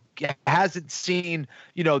immature, who hasn't seen,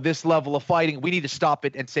 you know, this level of fighting. We need to stop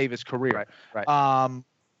it and save his career. Right.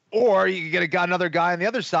 Or you get another guy on the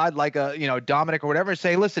other side, like Dominic or whatever, and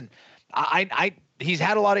say, listen, he's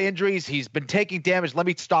had a lot of injuries. He's been taking damage. Let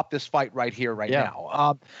me stop this fight right here,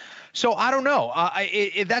 now. So I don't know.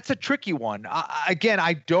 That's a tricky one. Again,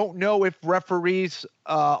 I don't know if referees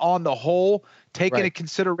on the whole take into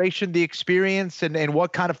consideration the experience and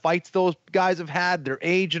what kind of fights those guys have had, their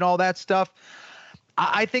age and all that stuff.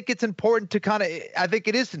 I think it's important to I think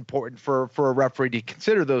it is important for a referee to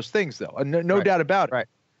consider those things, though. No doubt about it. Right.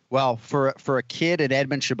 Well, for a kid at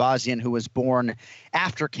Edmund Shabazian who was born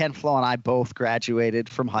after Ken Flo and I both graduated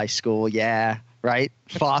from high school, right?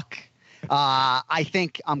 Fuck. I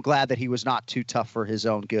think I'm glad that he was not too tough for his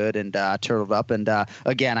own good and turtled up. And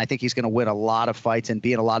again, I think he's going to win a lot of fights and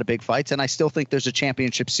be in a lot of big fights. And I still think there's a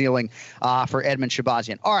championship ceiling for Edmund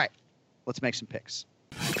Shabazian. All right, let's make some picks.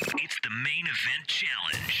 It's the main event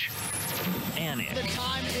challenge. Anik. The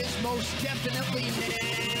time is most definitely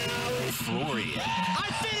now. Florian. I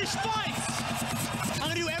finished fights. I'm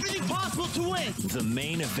going to do everything possible to win. The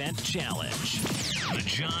main event challenge. The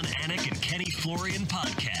John Anik and Kenny Florian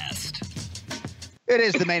podcast. It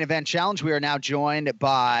is the main event challenge. We are now joined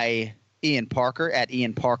by Ian Parker at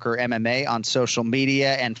Ian Parker MMA on social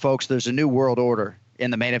media. And folks, there's a new world order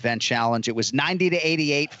in the main event challenge. It was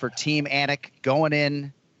 90-88 for Team Anik going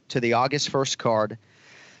in to the August 1st card.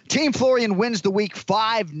 Team Florian wins the week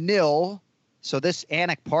 5-0. So this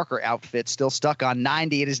Anik Parker outfit still stuck on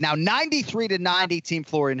 90. It is now 93-90. Team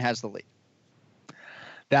Florian has the lead.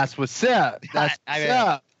 That's what's up. That's what's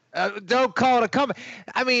up. Don't call it a comeback.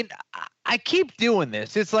 I mean, I keep doing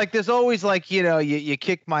this. It's like there's always like, you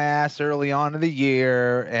kick my ass early on in the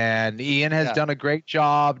year, and Ian has done a great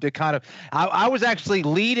job to kind of I was actually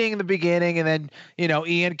leading in the beginning, and then,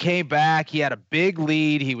 Ian came back. He had a big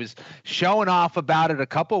lead. He was showing off about it a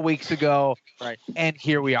couple of weeks ago. Right. And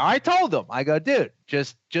here we are. I told him, I go, dude,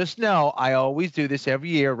 just know I always do this every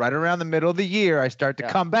year. Right around the middle of the year, I start to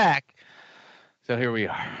come back. So here we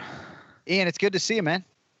are. Ian, it's good to see you, man.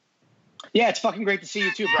 Yeah, it's fucking great to see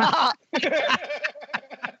you too, bro.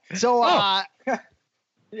 So,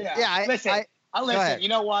 listen. You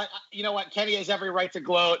know what? Kenny has every right to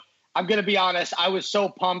gloat. I'm going to be honest. I was so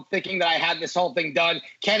pumped thinking that I had this whole thing done.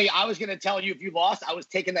 Kenny, I was going to tell you if you lost, I was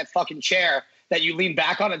taking that fucking chair that you lean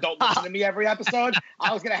back on and don't listen to me every episode.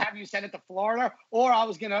 I was going to have you send it to Florida, or I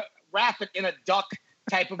was going to wrap it in a duck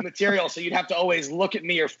type of material so you'd have to always look at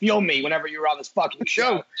me or feel me whenever you were on this fucking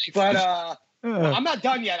show. But I'm not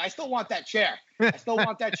done yet. I still want that chair. I'm still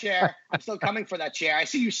coming for that chair. I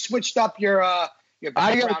see you switched up your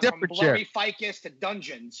background from blurry ficus to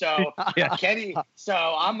dungeon. So Kenny,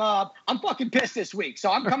 I'm fucking pissed this week.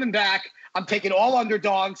 So I'm coming back. I'm taking all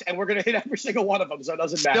underdogs, and we're gonna hit every single one of them. So it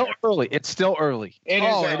doesn't matter. It's still early.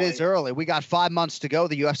 It is early. We got 5 months to go.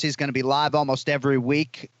 The UFC is going to be live almost every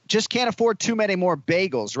week. Just can't afford too many more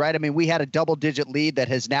bagels, right? I mean, we had a double-digit lead that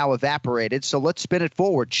has now evaporated. So let's spin it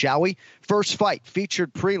forward, shall we? First fight,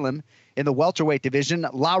 featured prelim in the welterweight division.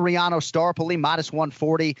 Laureano Starpoli,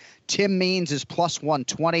 -140. Tim Means is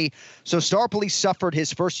 +120. So Starpoli suffered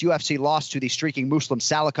his first UFC loss to the streaking Muslim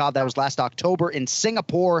Salikov. That was last October in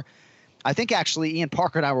Singapore. I think actually Ian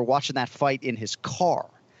Parker and I were watching that fight in his car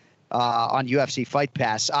on UFC Fight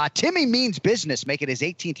Pass. Timmy Means Business making his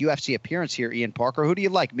 18th UFC appearance here, Ian Parker. Who do you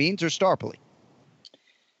like, Means or Starpoli?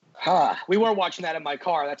 We were watching that in my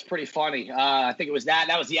car. That's pretty funny. I think it was that.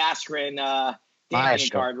 That was the Askren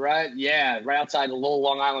card, right? Yeah, right outside the little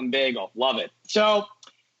Long Island Bagel. Love it. So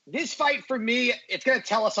this fight for me, it's going to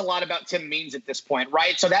tell us a lot about Tim Means at this point,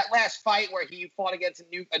 right? So that last fight where he fought against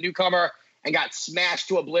a newcomer and got smashed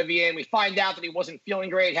to oblivion. We find out that he wasn't feeling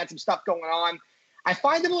great, had some stuff going on. I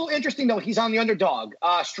find it a little interesting, though. He's on the underdog.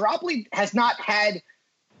 Starpoli has not had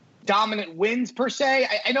dominant wins, per se.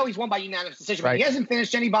 I know he's won by unanimous decision, but he hasn't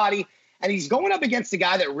finished anybody, and he's going up against a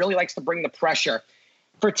guy that really likes to bring the pressure.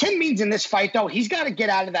 For Tim Means in this fight, though, he's got to get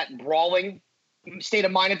out of that brawling state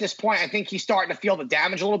of mind at this point. I think he's starting to feel the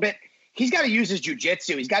damage a little bit. He's got to use his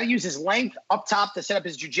jiu-jitsu. He's got to use his length up top to set up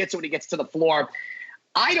his jiu-jitsu when he gets to the floor.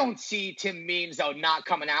 I don't see Tim Means, though, not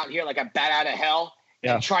coming out here like a bat out of hell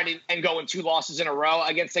and trying to going 2 losses in a row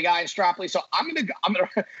against a guy in Starpoli. So I'm gonna.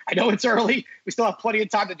 I know it's early. We still have plenty of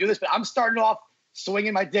time to do this, but I'm starting off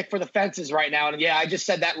swinging my dick for the fences right now. And I just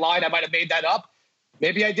said that line. I might have made that up.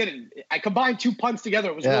 Maybe I didn't. I combined 2 punts together.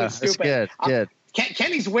 It was really stupid. Good.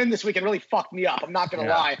 Kenny's win this weekend really fucked me up. I'm not gonna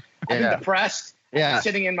lie. I've been depressed. I'm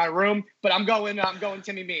sitting in my room, but I'm going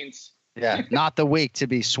Timmy Means. Yeah, not the week to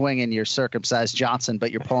be swinging your circumcised Johnson,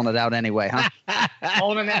 but you're pulling it out anyway, huh?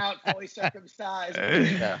 Pulling it out, fully circumcised.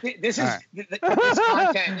 This is this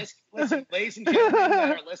content. Listen, ladies and gentlemen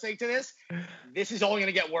that are listening to this, this is only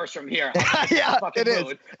going to get worse from here. It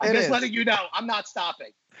is. I'm just letting you know, I'm not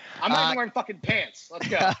stopping. I'm not even wearing fucking pants. Let's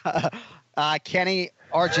go. Kenny,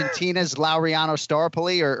 Argentina's Laureano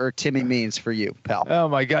Starpoli or Timmy Means for you, pal? Oh,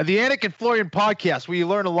 my God. The Anik and Florian podcast, where you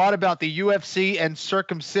learn a lot about the UFC and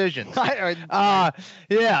circumcision. That's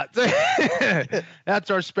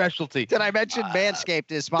our specialty. Did I mention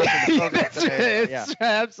Manscaped is sponsoring the program today?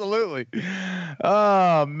 Absolutely.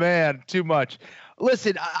 Oh, man, too much.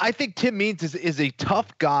 Listen, I think Tim Means is a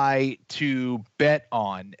tough guy to bet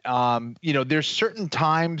on. There's certain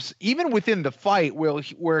times, even within the fight,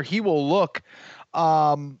 where he will look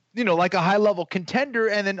like a high level contender,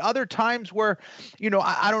 and then other times where,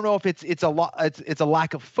 I don't know if it's a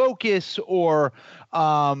lack of focus or,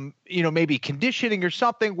 maybe conditioning or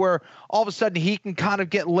something where all of a sudden he can kind of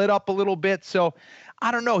get lit up a little bit. So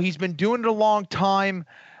I don't know. He's been doing it a long time.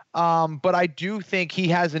 But I do think he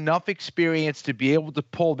has enough experience to be able to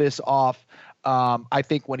pull this off. I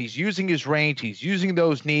think when he's using his range, he's using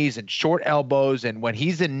those knees and short elbows. And when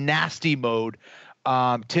he's in nasty mode,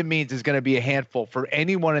 Tim Means is going to be a handful for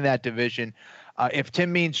anyone in that division. If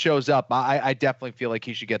Tim Means shows up, I definitely feel like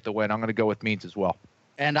he should get the win. I'm going to go with Means as well.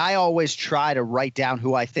 And I always try to write down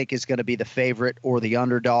who I think is going to be the favorite or the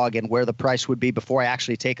underdog and where the price would be before I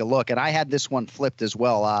actually take a look. And I had this one flipped as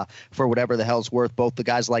well for whatever the hell's worth. Both the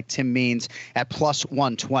guys like Tim Means at plus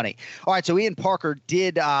 120. All right, so Ian Parker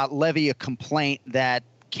did levy a complaint that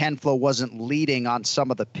Ken Flo wasn't leading on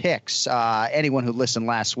some of the picks. Anyone who listened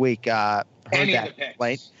last week heard that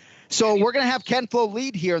complaint. So we're going to have Ken Flo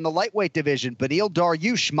lead here in the lightweight division. Beneil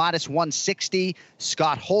Dariush minus 160.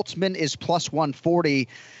 Scott Holtzman is plus 140.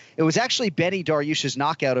 It was actually Benny Dariush's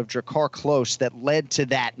knockout of Drakkar Klose that led to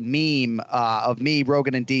that meme of me,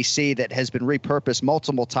 Rogan, and DC that has been repurposed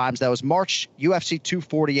multiple times. That was March UFC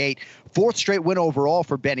 248. Fourth straight win overall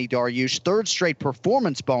for Benny Dariush. Third straight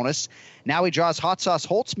performance bonus. Now he draws Hot Sauce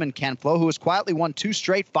Holtzman, Ken Flo, who has quietly won 2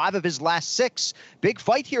 straight, 5 of his last 6. Big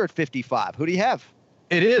fight here at 55. Who do you have?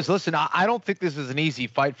 It is. Listen, I don't think this is an easy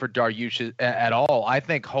fight for Dariush at all. I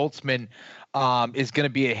think Holtzman is going to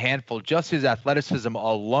be a handful. Just his athleticism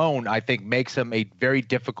alone, I think, makes him a very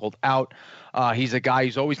difficult out. He's a guy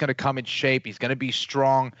who's always going to come in shape. He's going to be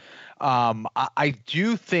strong. I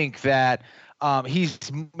do think that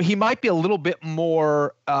he might be a little bit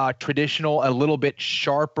more traditional, a little bit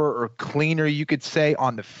sharper or cleaner, you could say,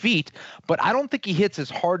 on the feet, but I don't think he hits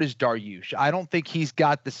as hard as Dariush. I don't think he's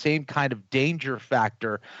got the same kind of danger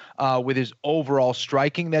factor with his overall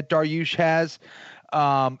striking that Dariush has.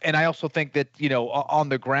 And I also think that, on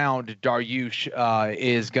the ground, Dariush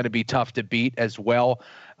is going to be tough to beat as well.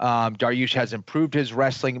 Dariush has improved his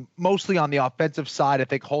wrestling mostly on the offensive side. I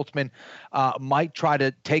think Holtzman might try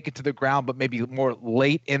to take it to the ground, but maybe more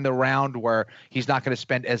late in the round where he's not going to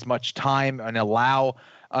spend as much time and allow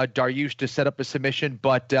Dariush to set up a submission.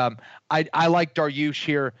 But I like Dariush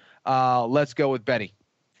here. Let's go with Benny.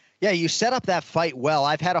 Yeah, you set up that fight well.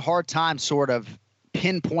 I've had a hard time sort of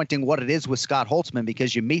pinpointing what it is with Scott Holtzman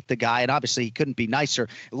because you meet the guy and obviously he couldn't be nicer.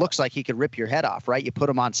 It looks like he could rip your head off, right? You put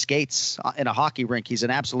him on skates in a hockey rink. He's an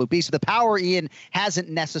absolute beast. The power, Ian, hasn't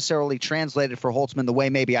necessarily translated for Holtzman the way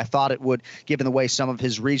maybe I thought it would, given the way some of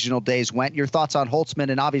his regional days went. Your thoughts on Holtzman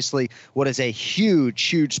and obviously what is a huge,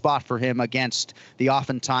 huge spot for him against the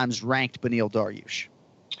oftentimes ranked Beneil Dariush?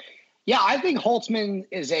 Yeah, I think Holtzman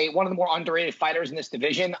is one of the more underrated fighters in this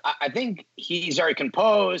division. I think he's very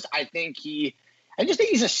composed. I just think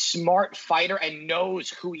he's a smart fighter and knows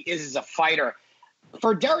who he is as a fighter.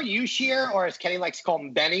 For Dariush here, or as Kenny likes to call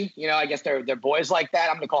him, Benny, I guess they're boys like that.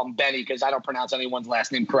 I'm going to call him Benny because I don't pronounce anyone's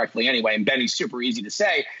last name correctly anyway, and Benny's super easy to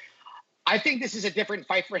say. I think this is a different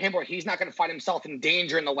fight for him where he's not going to find himself in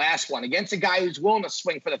danger in the last one against a guy who's willing to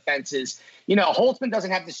swing for the fences. Holtzman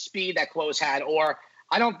doesn't have the speed that Klose had, or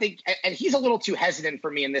I don't think – and he's a little too hesitant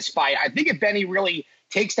for me in this fight. I think if Benny really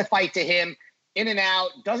takes the fight to him – in and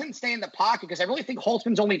out, doesn't stay in the pocket, because I really think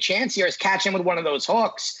Holtzman's only chance here is catch him with one of those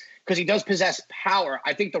hooks because he does possess power.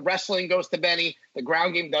 I think the wrestling goes to Benny. The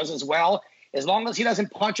ground game does as well. As long as he doesn't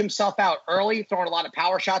punch himself out early, throwing a lot of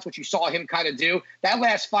power shots, which you saw him kind of do. That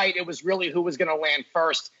last fight, it was really who was going to land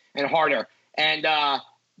first and harder. And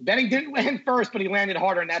Benny didn't land first, but he landed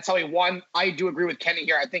harder, and that's how he won. I do agree with Kenny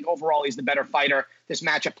here. I think overall he's the better fighter. This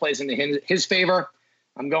matchup plays into his favor.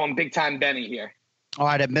 I'm going big-time Benny here. All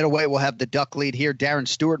right, at middleweight, we'll have the duck lead here. Darren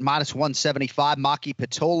Stewart, minus 175. Maki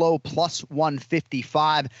Pitolo, plus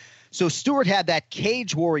 155. So Stewart had that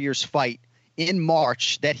Cage Warriors fight in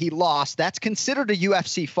March that he lost. That's considered a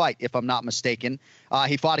UFC fight, if I'm not mistaken.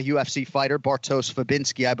 He fought a UFC fighter, Bartosz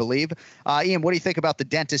Fabinski, I believe. Ian, what do you think about the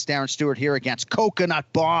dentist Darren Stewart here against Coconut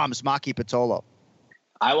Bombs, Maki Pitolo?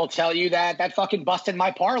 I will tell you that fucking busted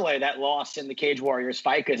my parlay, that loss in the Cage Warriors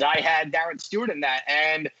fight, because I had Darren Stewart in that,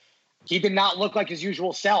 and he did not look like his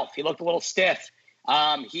usual self. He looked a little stiff.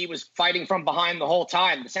 He was fighting from behind the whole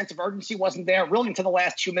time. The sense of urgency wasn't there really until the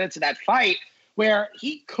last 2 minutes of that fight, where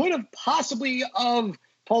he could have possibly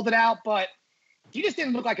pulled it out, but he just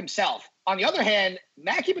didn't look like himself. On the other hand,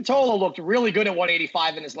 Maki Pitolo looked really good at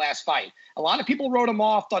 185 in his last fight. A lot of people wrote him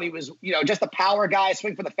off, thought he was, just a power guy,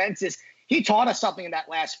 swing for the fences. He taught us something in that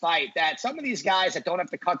last fight, that some of these guys that don't have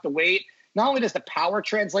to cut the weight, not only does the power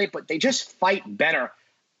translate, but they just fight better.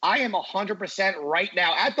 I am 100% right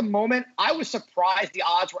now. At the moment, I was surprised the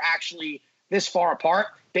odds were actually this far apart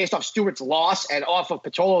based off Stewart's loss and off of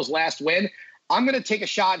Patolo's last win. I'm going to take a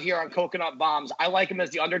shot here on Coconut Bombs. I like him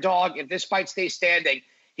as the underdog. If this fight stays standing,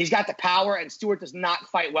 he's got the power, and Stewart does not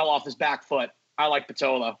fight well off his back foot. I like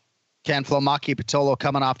Patolo. Ken Maki Patolo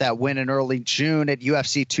coming off that win in early June at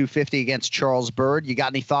UFC 250 against Charles Byrd. You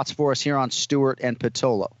got any thoughts for us here on Stewart and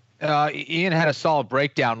Patolo? Ian had a solid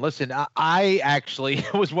breakdown. Listen, I actually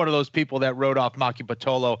was one of those people that wrote off Maki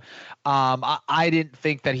Patolo. I didn't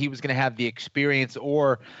think that he was going to have the experience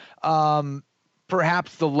or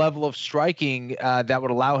perhaps the level of striking that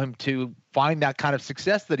would allow him to find that kind of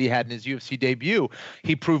success that he had in his UFC debut.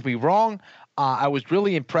 He proved me wrong. I was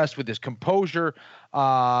really impressed with his composure.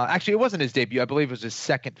 Actually, it wasn't his debut. I believe it was his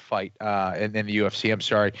second fight in the UFC. I'm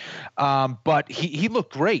sorry. But he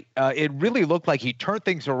looked great. It really looked like he turned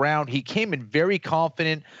things around. He came in very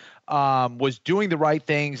confident, was doing the right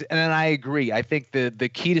things. And then I agree. I think the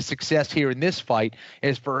key to success here in this fight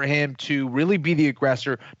is for him to really be the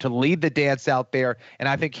aggressor, to lead the dance out there. And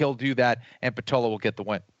I think he'll do that, and Patolo will get the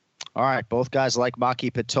win. All right, both guys like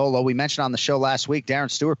Maki Patolo. We mentioned on the show last week, Darren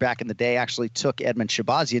Stewart back in the day actually took Edmund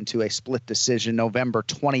Shabazian to a split decision November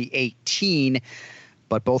 2018.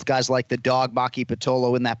 But both guys like the dog, Maki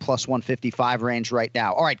Patolo, in that plus 155 range right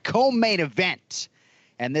now. All right, co-main event.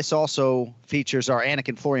 And this also features our Anik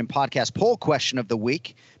and Florian podcast poll question of the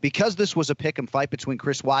week. Because this was a pick'em fight between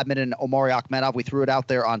Chris Weidman and Omari Akhmedov, we threw it out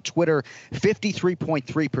there on Twitter.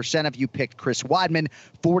 53.3% of you picked Chris Weidman,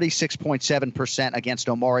 46.7% against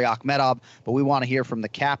Omari Akhmedov. But we want to hear from the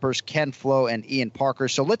cappers, Ken Flo and Ian Parker.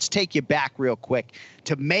 So let's take you back real quick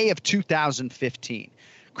to May of 2015.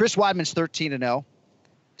 Chris Weidman's 13-0.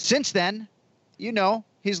 Since then,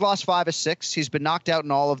 he's lost 5 of 6. He's been knocked out in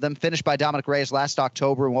all of them, finished by Dominic Reyes last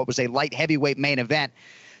October in what was a light heavyweight main event.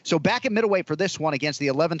 So back at middleweight for this one against the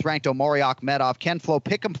 11th ranked Omari Akhmedov. Ken Flo,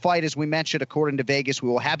 pick'em fight, as we mentioned, according to Vegas. We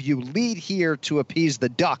will have you lead here to appease the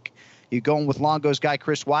duck. You going with Longo's guy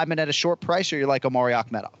Chris Weidman at a short price, or you like Omari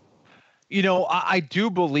Akhmedov? I do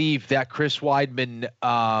believe that Chris Weidman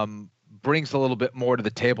brings a little bit more to the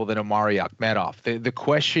table than Omari Akhmedov. The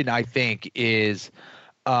question, I think, is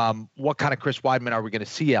what kind of Chris Weidman are we going to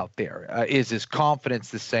see out there? Is his confidence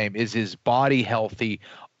the same? Is his body healthy?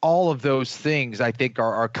 All of those things, I think,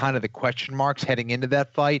 are kind of the question marks heading into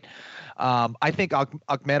that fight. I think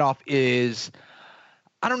Akhmedov is,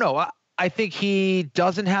 I don't know. I think he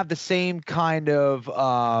doesn't have the same kind of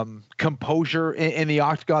composure in the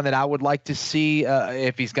octagon that I would like to see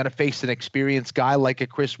if he's going to face an experienced guy like a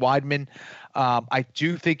Chris Weidman. I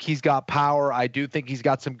do think he's got power. I do think he's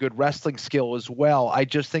got some good wrestling skill as well. I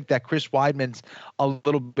just think that Chris Weidman's a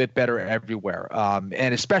little bit better everywhere.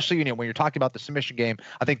 And especially, when you're talking about the submission game,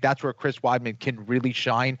 I think that's where Chris Weidman can really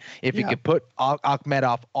shine. If he can put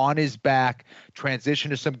Akhmedov on his back,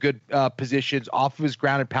 transition to some good positions off of his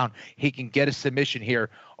ground and pound, he can get a submission here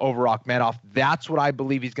over Akhmedov. That's what I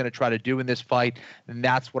believe he's going to try to do in this fight, and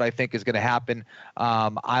that's what I think is going to happen.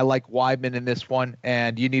 I like Weidman in this one,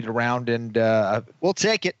 and you need a round, and we'll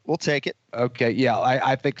take it. Okay, yeah,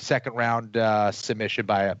 I think second round submission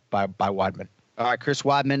by Weidman. All right, Chris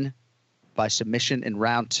Weidman by submission in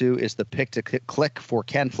round 2 is the pick to click for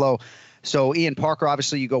Ken Flo. So Ian Parker,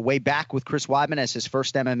 obviously you go way back with Chris Weidman as his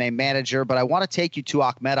first MMA manager, but I want to take you to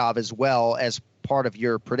Akhmedov as well as part of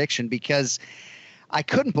your prediction, because I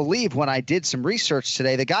couldn't believe when I did some research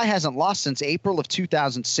today, the guy hasn't lost since April of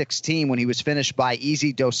 2016 when he was finished by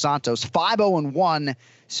Easy Dos Santos. 5-0-1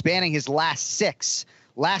 spanning his last 6.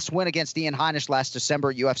 Last win against Ian Heinisch last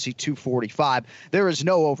December at UFC 245. There is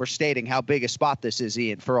no overstating how big a spot this is,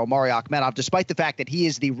 Ian, for Omari Akhmedov, despite the fact that he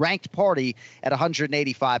is the ranked party at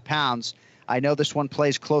 185 pounds. I know this one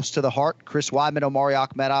plays close to the heart. Chris Weidman, Omari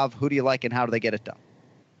Akhmedov, who do you like and how do they get it done?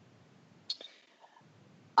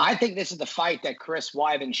 I think this is the fight that Chris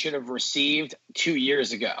Weidman should have received 2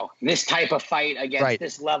 years ago. This type of fight against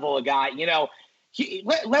this level of guy.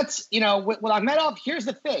 With Akhmedov, here's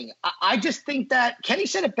the thing. I just think that Kenny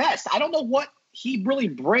said it best. I don't know what he really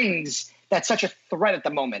brings that's such a threat at the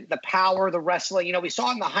moment. The power, the wrestling. We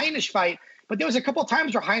saw in the Heinisch fight, but there was a couple of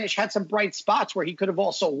times where Heinisch had some bright spots where he could have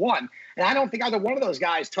also won. And I don't think either one of those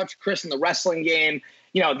guys touched Chris in the wrestling game.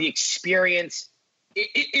 The experience.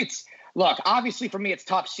 Look, obviously for me, it's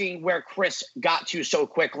tough seeing where Chris got to so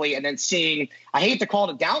quickly and then seeing, I hate to call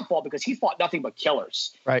it a downfall because he fought nothing but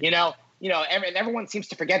killers. Right. Everyone seems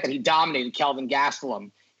to forget that he dominated Kelvin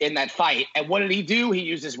Gastelum in that fight. And what did he do? He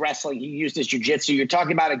used his wrestling. He used his jiu-jitsu. You're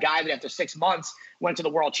talking about a guy that after 6 months went to the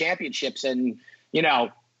world championships. And,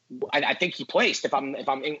 I think he placed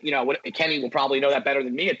Kenny will probably know that better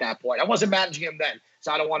than me at that point. I wasn't managing him then,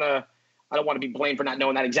 so I don't want to be blamed for not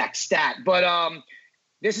knowing that exact stat. But,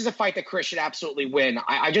 this is a fight that Chris should absolutely win.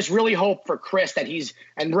 I just really hope for Chris that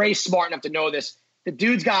and Ray's smart enough to know this. The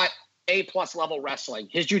dude's got A-plus level wrestling.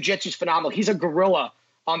 His jiu-jitsu's phenomenal. He's a gorilla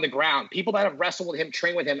on the ground. People that have wrestled with him,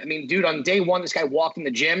 trained with him. I mean, dude, on day one, this guy walked in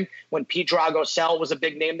the gym when Pete Dragosel was a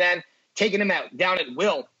big name then, taking him out down at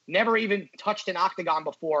will. Never even touched an octagon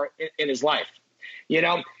before in his life, you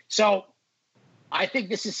know? So I think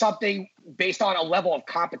this is something based on a level of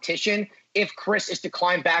competition. If Chris is to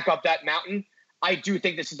climb back up that mountain, I do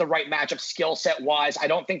think this is the right matchup skill set wise. I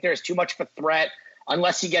don't think there's too much of a threat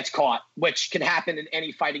unless he gets caught, which can happen in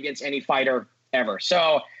any fight against any fighter ever.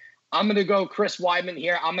 So I'm going to go Chris Weidman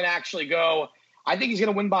here. I'm going to actually go, I think he's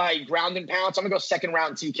going to win by ground and pound. So I'm going to go second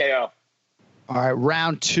round TKO. All right,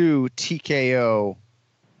 round 2 TKO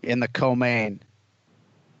in the co-main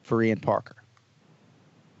for Ian Parker.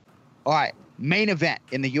 All right, main event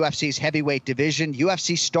in the UFC's heavyweight division.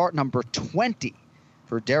 UFC start number 20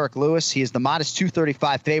 for Derek Lewis. He is the minus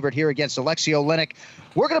 235 favorite here against Alexei Oleinik.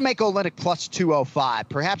 We're going to make Oleinik plus 205.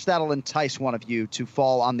 Perhaps that'll entice one of you to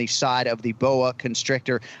fall on the side of the boa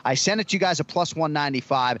constrictor. I sent it to you guys at plus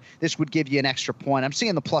 195. This would give you an extra point. I'm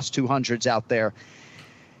seeing the plus 200s out there.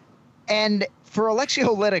 And for Alexei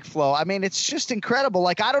Oleinik, Flo, I mean, it's just incredible.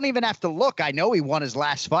 Like, I don't even have to look. I know he won his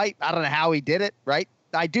last fight. I don't know how he did it, right?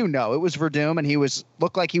 I do know it was Verdum, and he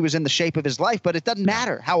looked like he was in the shape of his life, but it doesn't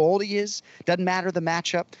matter how old he is. Doesn't matter the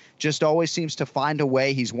matchup. Just always seems to find a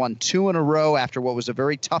way. He's won 2 in a row after what was a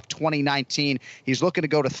very tough 2019. He's looking to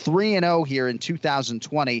go to 3-0 here in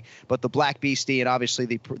 2020, but the Black Beastie and obviously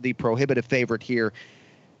the prohibitive favorite here.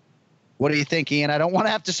 What do you think, Ian? I don't want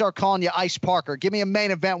to have to start calling you Ice Parker. Give me a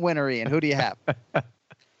main event winner, Ian. Who do you have?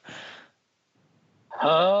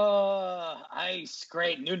 Ice.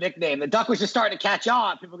 Great. New nickname. The duck was just starting to catch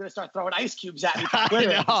on. People are going to start throwing ice cubes at me for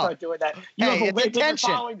Twitter and start doing that. You have a way bigger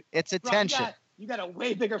following. It's attention. You got a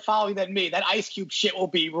way bigger following than me. That ice cube shit will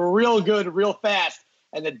be real good, real fast,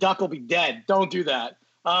 and the duck will be dead. Don't do that.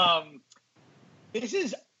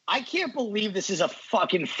 I can't believe this is a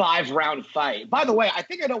fucking 5-round fight. By the way, I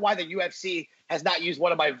think I know why the UFC has not used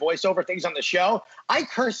one of my voiceover things on the show. I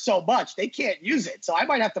curse so much, they can't use it. So I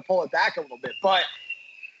might have to pull it back a little bit. But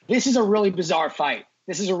this is a really bizarre fight.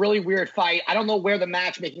 This is a really weird fight. I don't know where the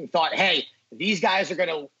matchmaking thought, hey, these guys are going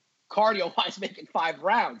to cardio-wise make it 5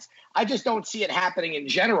 rounds. I just don't see it happening in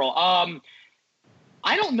general.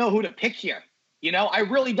 I don't know who to pick here. You know, I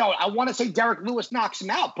really don't. I want to say Derek Lewis knocks him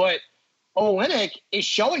out, but Oleinik is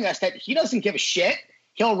showing us that he doesn't give a shit.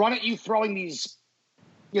 He'll run at you throwing these,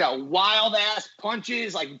 wild-ass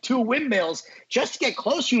punches, like 2 windmills, just to get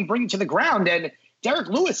close to you and bring you to the ground. And Derek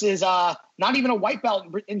Lewis is not even a white belt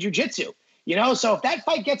in jiu-jitsu. So if that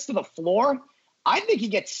fight gets to the floor, I think he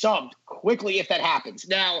gets subbed quickly if that happens.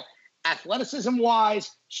 Now, athleticism-wise,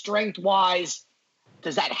 strength-wise,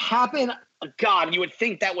 does that happen? God, you would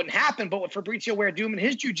think that wouldn't happen, but with Fabrizio Werdum and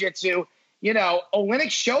his jiu-jitsu, Oleinik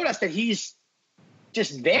showed us that he's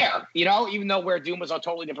just there, even though Werdum was a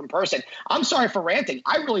totally different person. I'm sorry for ranting.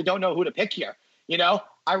 I really don't know who to pick here.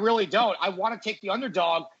 I really don't. I want to take the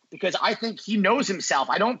underdog because I think he knows himself.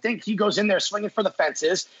 I don't think he goes in there swinging for the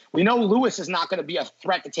fences. We know Lewis is not going to be a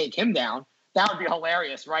threat to take him down. That would be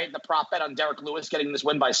hilarious, right? The prop bet on Derek Lewis getting this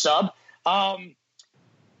win by sub. At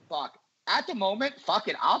the moment, fuck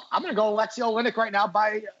it. I'm going to go Alexei Oleinik right now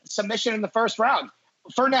by submission in the first round.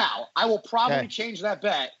 For now, I will probably change that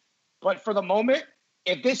bet. But for the moment,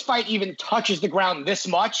 if this fight even touches the ground this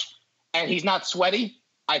much and he's not sweaty,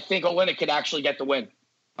 I think Oleinik could actually get the win.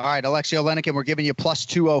 All right, Alexei Oleinik, and we're giving you plus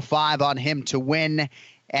 205 on him to win.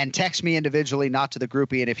 And text me individually, not to the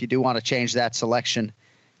groupie, and if you do want to change that selection.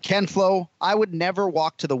 Ken Flo, I would never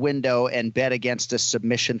walk to the window and bet against a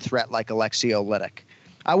submission threat like Alexei Oleinik.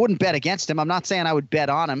 I wouldn't bet against him. I'm not saying I would bet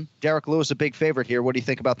on him. Derek Lewis, a big favorite here. What do you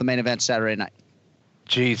think about the main event Saturday night?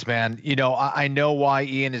 Jeez, man. I know why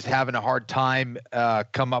Ian is having a hard time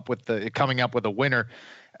coming up with a winner.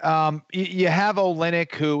 You have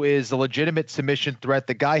Oleinik, who is a legitimate submission threat.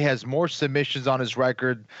 The guy has more submissions on his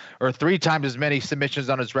record, or 3 times as many submissions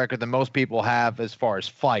on his record than most people have as far as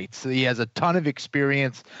fights. So he has a ton of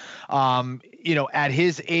experience. At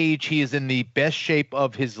his age, he is in the best shape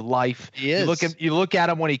of his life. He is. You look at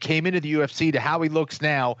him when he came into the UFC to how he looks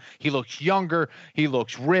now. He looks younger. He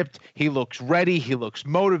looks ripped. He looks ready. He looks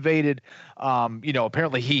motivated.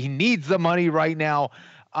 Apparently he needs the money right now.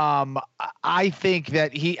 I think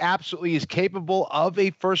that he absolutely is capable of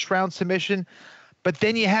a first-round submission. But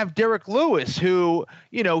then you have Derek Lewis, who,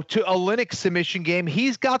 to Oleinik's submission game,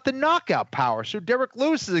 he's got the knockout power. So Derek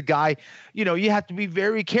Lewis is a guy, you have to be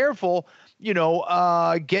very careful,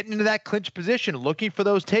 getting into that clinch position, looking for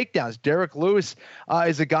those takedowns. Derek Lewis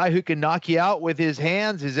is a guy who can knock you out with his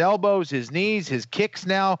hands, his elbows, his knees, his kicks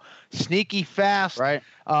now, sneaky fast, right?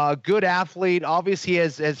 Good athlete. Obviously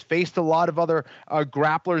has faced a lot of other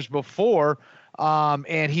grapplers before,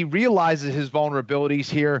 and he realizes his vulnerabilities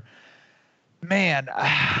here. Man,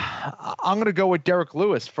 I'm going to go with Derek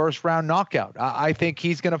Lewis, first round knockout. I think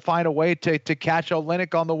he's going to find a way to catch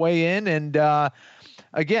Oleinik on the way in, and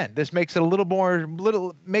again, this makes it a little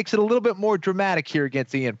bit more dramatic here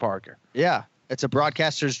against Ian Parker. Yeah, it's a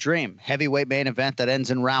broadcaster's dream. Heavyweight main event that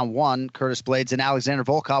ends in round 1. Curtis Blades and Alexander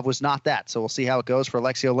Volkov was not that. So we'll see how it goes for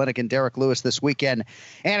Alexei Oleinik and Derek Lewis this weekend.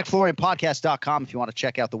 AnikFlorianPodcast.com if you want to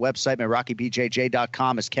check out the website.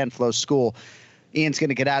 MirakiBJJ.com is Ken Flo's school. Ian's going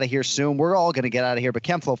to get out of here soon. We're all going to get out of here. But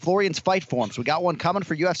Ken Flo, Florian's fight forms. We got one coming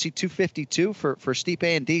for UFC 252 for Stipe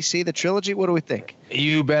and DC, the trilogy. What do we think?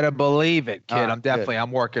 You better believe it, kid.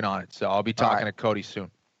 I'm working on it. So I'll be talking to Cody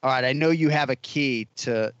soon. All right. I know you have a key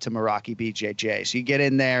to Meraki BJJ. So you get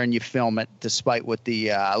in there and you film it despite what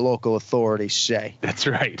the local authorities say. That's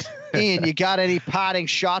right. Ian, you got any parting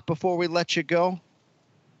shot before we let you go?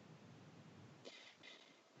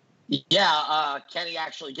 Yeah, Kenny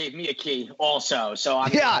actually gave me a key also, so I'm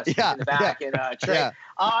in the back and trade. Yeah.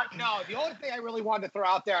 No, the only thing I really wanted to throw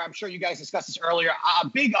out there, I'm sure you guys discussed this earlier,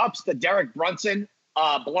 big ups to Derek Brunson,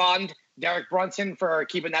 blonde Derek Brunson, for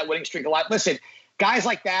keeping that winning streak alive. Listen, guys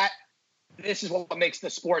like that, this is what makes the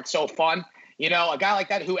sport so fun. A guy like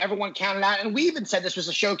that who everyone counted out, and we even said this was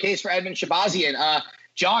a showcase for Edmen Shahbazyan.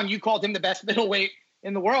 John, you called him the best middleweight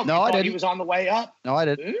in the world. No, I didn't. He was on the way up. No, I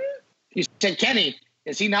didn't. You said, Kenny,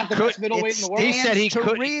 is he not the best middleweight in the world? He said he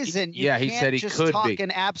could. Reason. He said he just could talk be. in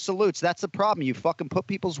absolutes. That's the problem. You fucking put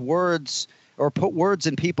people's words or put words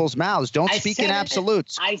in people's mouths. Don't speak in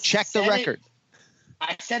absolutes. Check the record.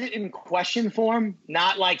 I said it in question form,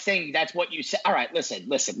 not like saying that's what you said. All right, listen.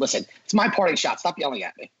 It's my parting shot. Stop yelling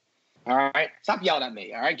at me. All right? Stop yelling at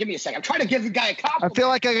me. All right? Give me a second. I'm trying to give the guy a compliment. I feel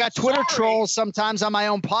like I got Twitter trolls sometimes on my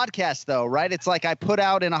own podcast, though, right? It's like I put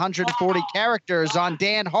out in 140 characters on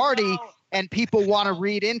Dan Hardy, and people want to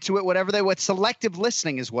read into it whatever they want. Selective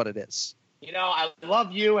listening is what it is. I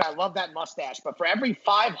love you, and I love that mustache. But for every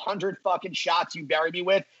 500 fucking shots you bury me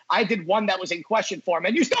with, I did one that was in question form,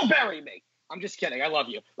 and you still bury me. I'm just kidding. I love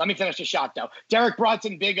you. Let me finish the shot, though. Derek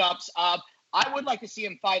Brunson, big ups. I would like to see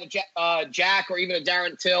him fight a Jack or even a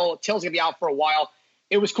Darren Till. Till's going to be out for a while.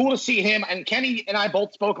 It was cool to see him, and Kenny and I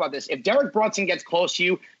both spoke about this. If Derek Brunson gets close to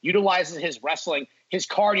you, utilizes his wrestling, his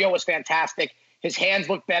cardio was fantastic. His hands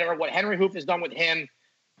look better. What Henry Hoof has done with him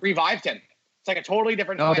revived him. It's like a totally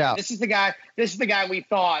different fight. Doubt. This is the guy we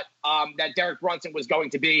thought that Derek Brunson was going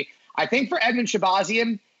to be. I think for Edmen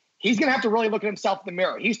Shahbazyan, he's going to have to really look at himself in the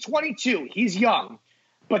mirror. He's 22. He's young.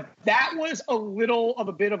 But that was a little of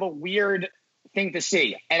a bit of a weird thing to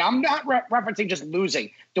see. And I'm not referencing just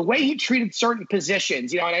losing. The way he treated certain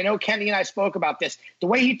positions, and I know Kenny and I spoke about this, the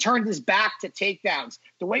way he turned his back to takedowns,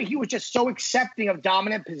 the way he was just so accepting of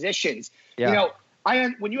dominant positions. Yeah.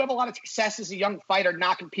 When you have a lot of success as a young fighter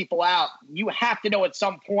knocking people out, you have to know at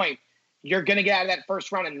some point you're going to get out of that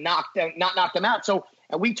first round and not knock them out. So,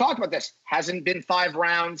 and we talked about this, hasn't been 5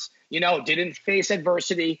 rounds, didn't face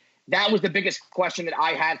adversity. That was the biggest question that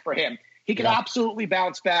I had for him. He could absolutely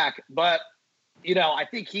bounce back, but I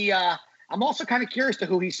think I'm also kind of curious to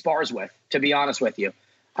who he spars with, to be honest with you.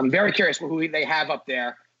 I'm very curious who they have up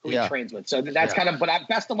there, who he trains with. So that's but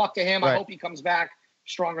best of luck to him. Right. I hope he comes back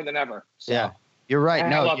stronger than ever. So. Yeah. You're right.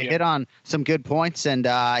 No, you hit on some good points, and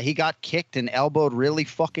he got kicked and elbowed really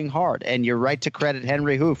fucking hard. And you're right to credit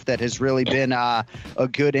Henry Hoof that has really been a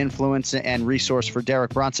good influence and resource for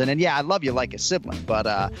Derek Brunson. And yeah, I love you like a sibling,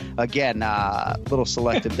 but again, a little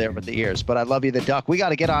selective there with the ears. But I love you, the Duck. We got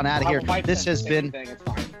to get on out of here.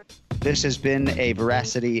 This has been a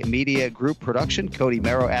Veracity Media Group production. Cody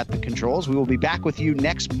Merrow at the controls. We will be back with you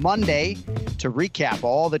next Monday to recap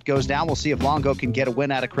all that goes down. We'll see if Longo can get a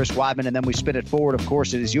win out of Chris Weidman, and then we spin it forward. Of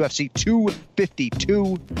course, it is UFC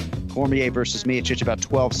 252. Cormier versus Miocic, about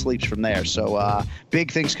 12 sleeps from there. So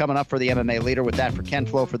big things coming up for the MMA leader. With that, for Ken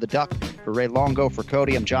Flo, for the Duck, for Ray Longo, for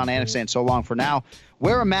Cody, I'm John Anik saying so long for now.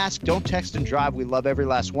 Wear a mask. Don't text and drive. We love every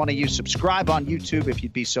last one of you. Subscribe on YouTube if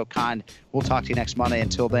you'd be so kind. We'll talk to you next Monday.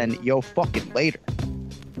 Until then, yo fucking later.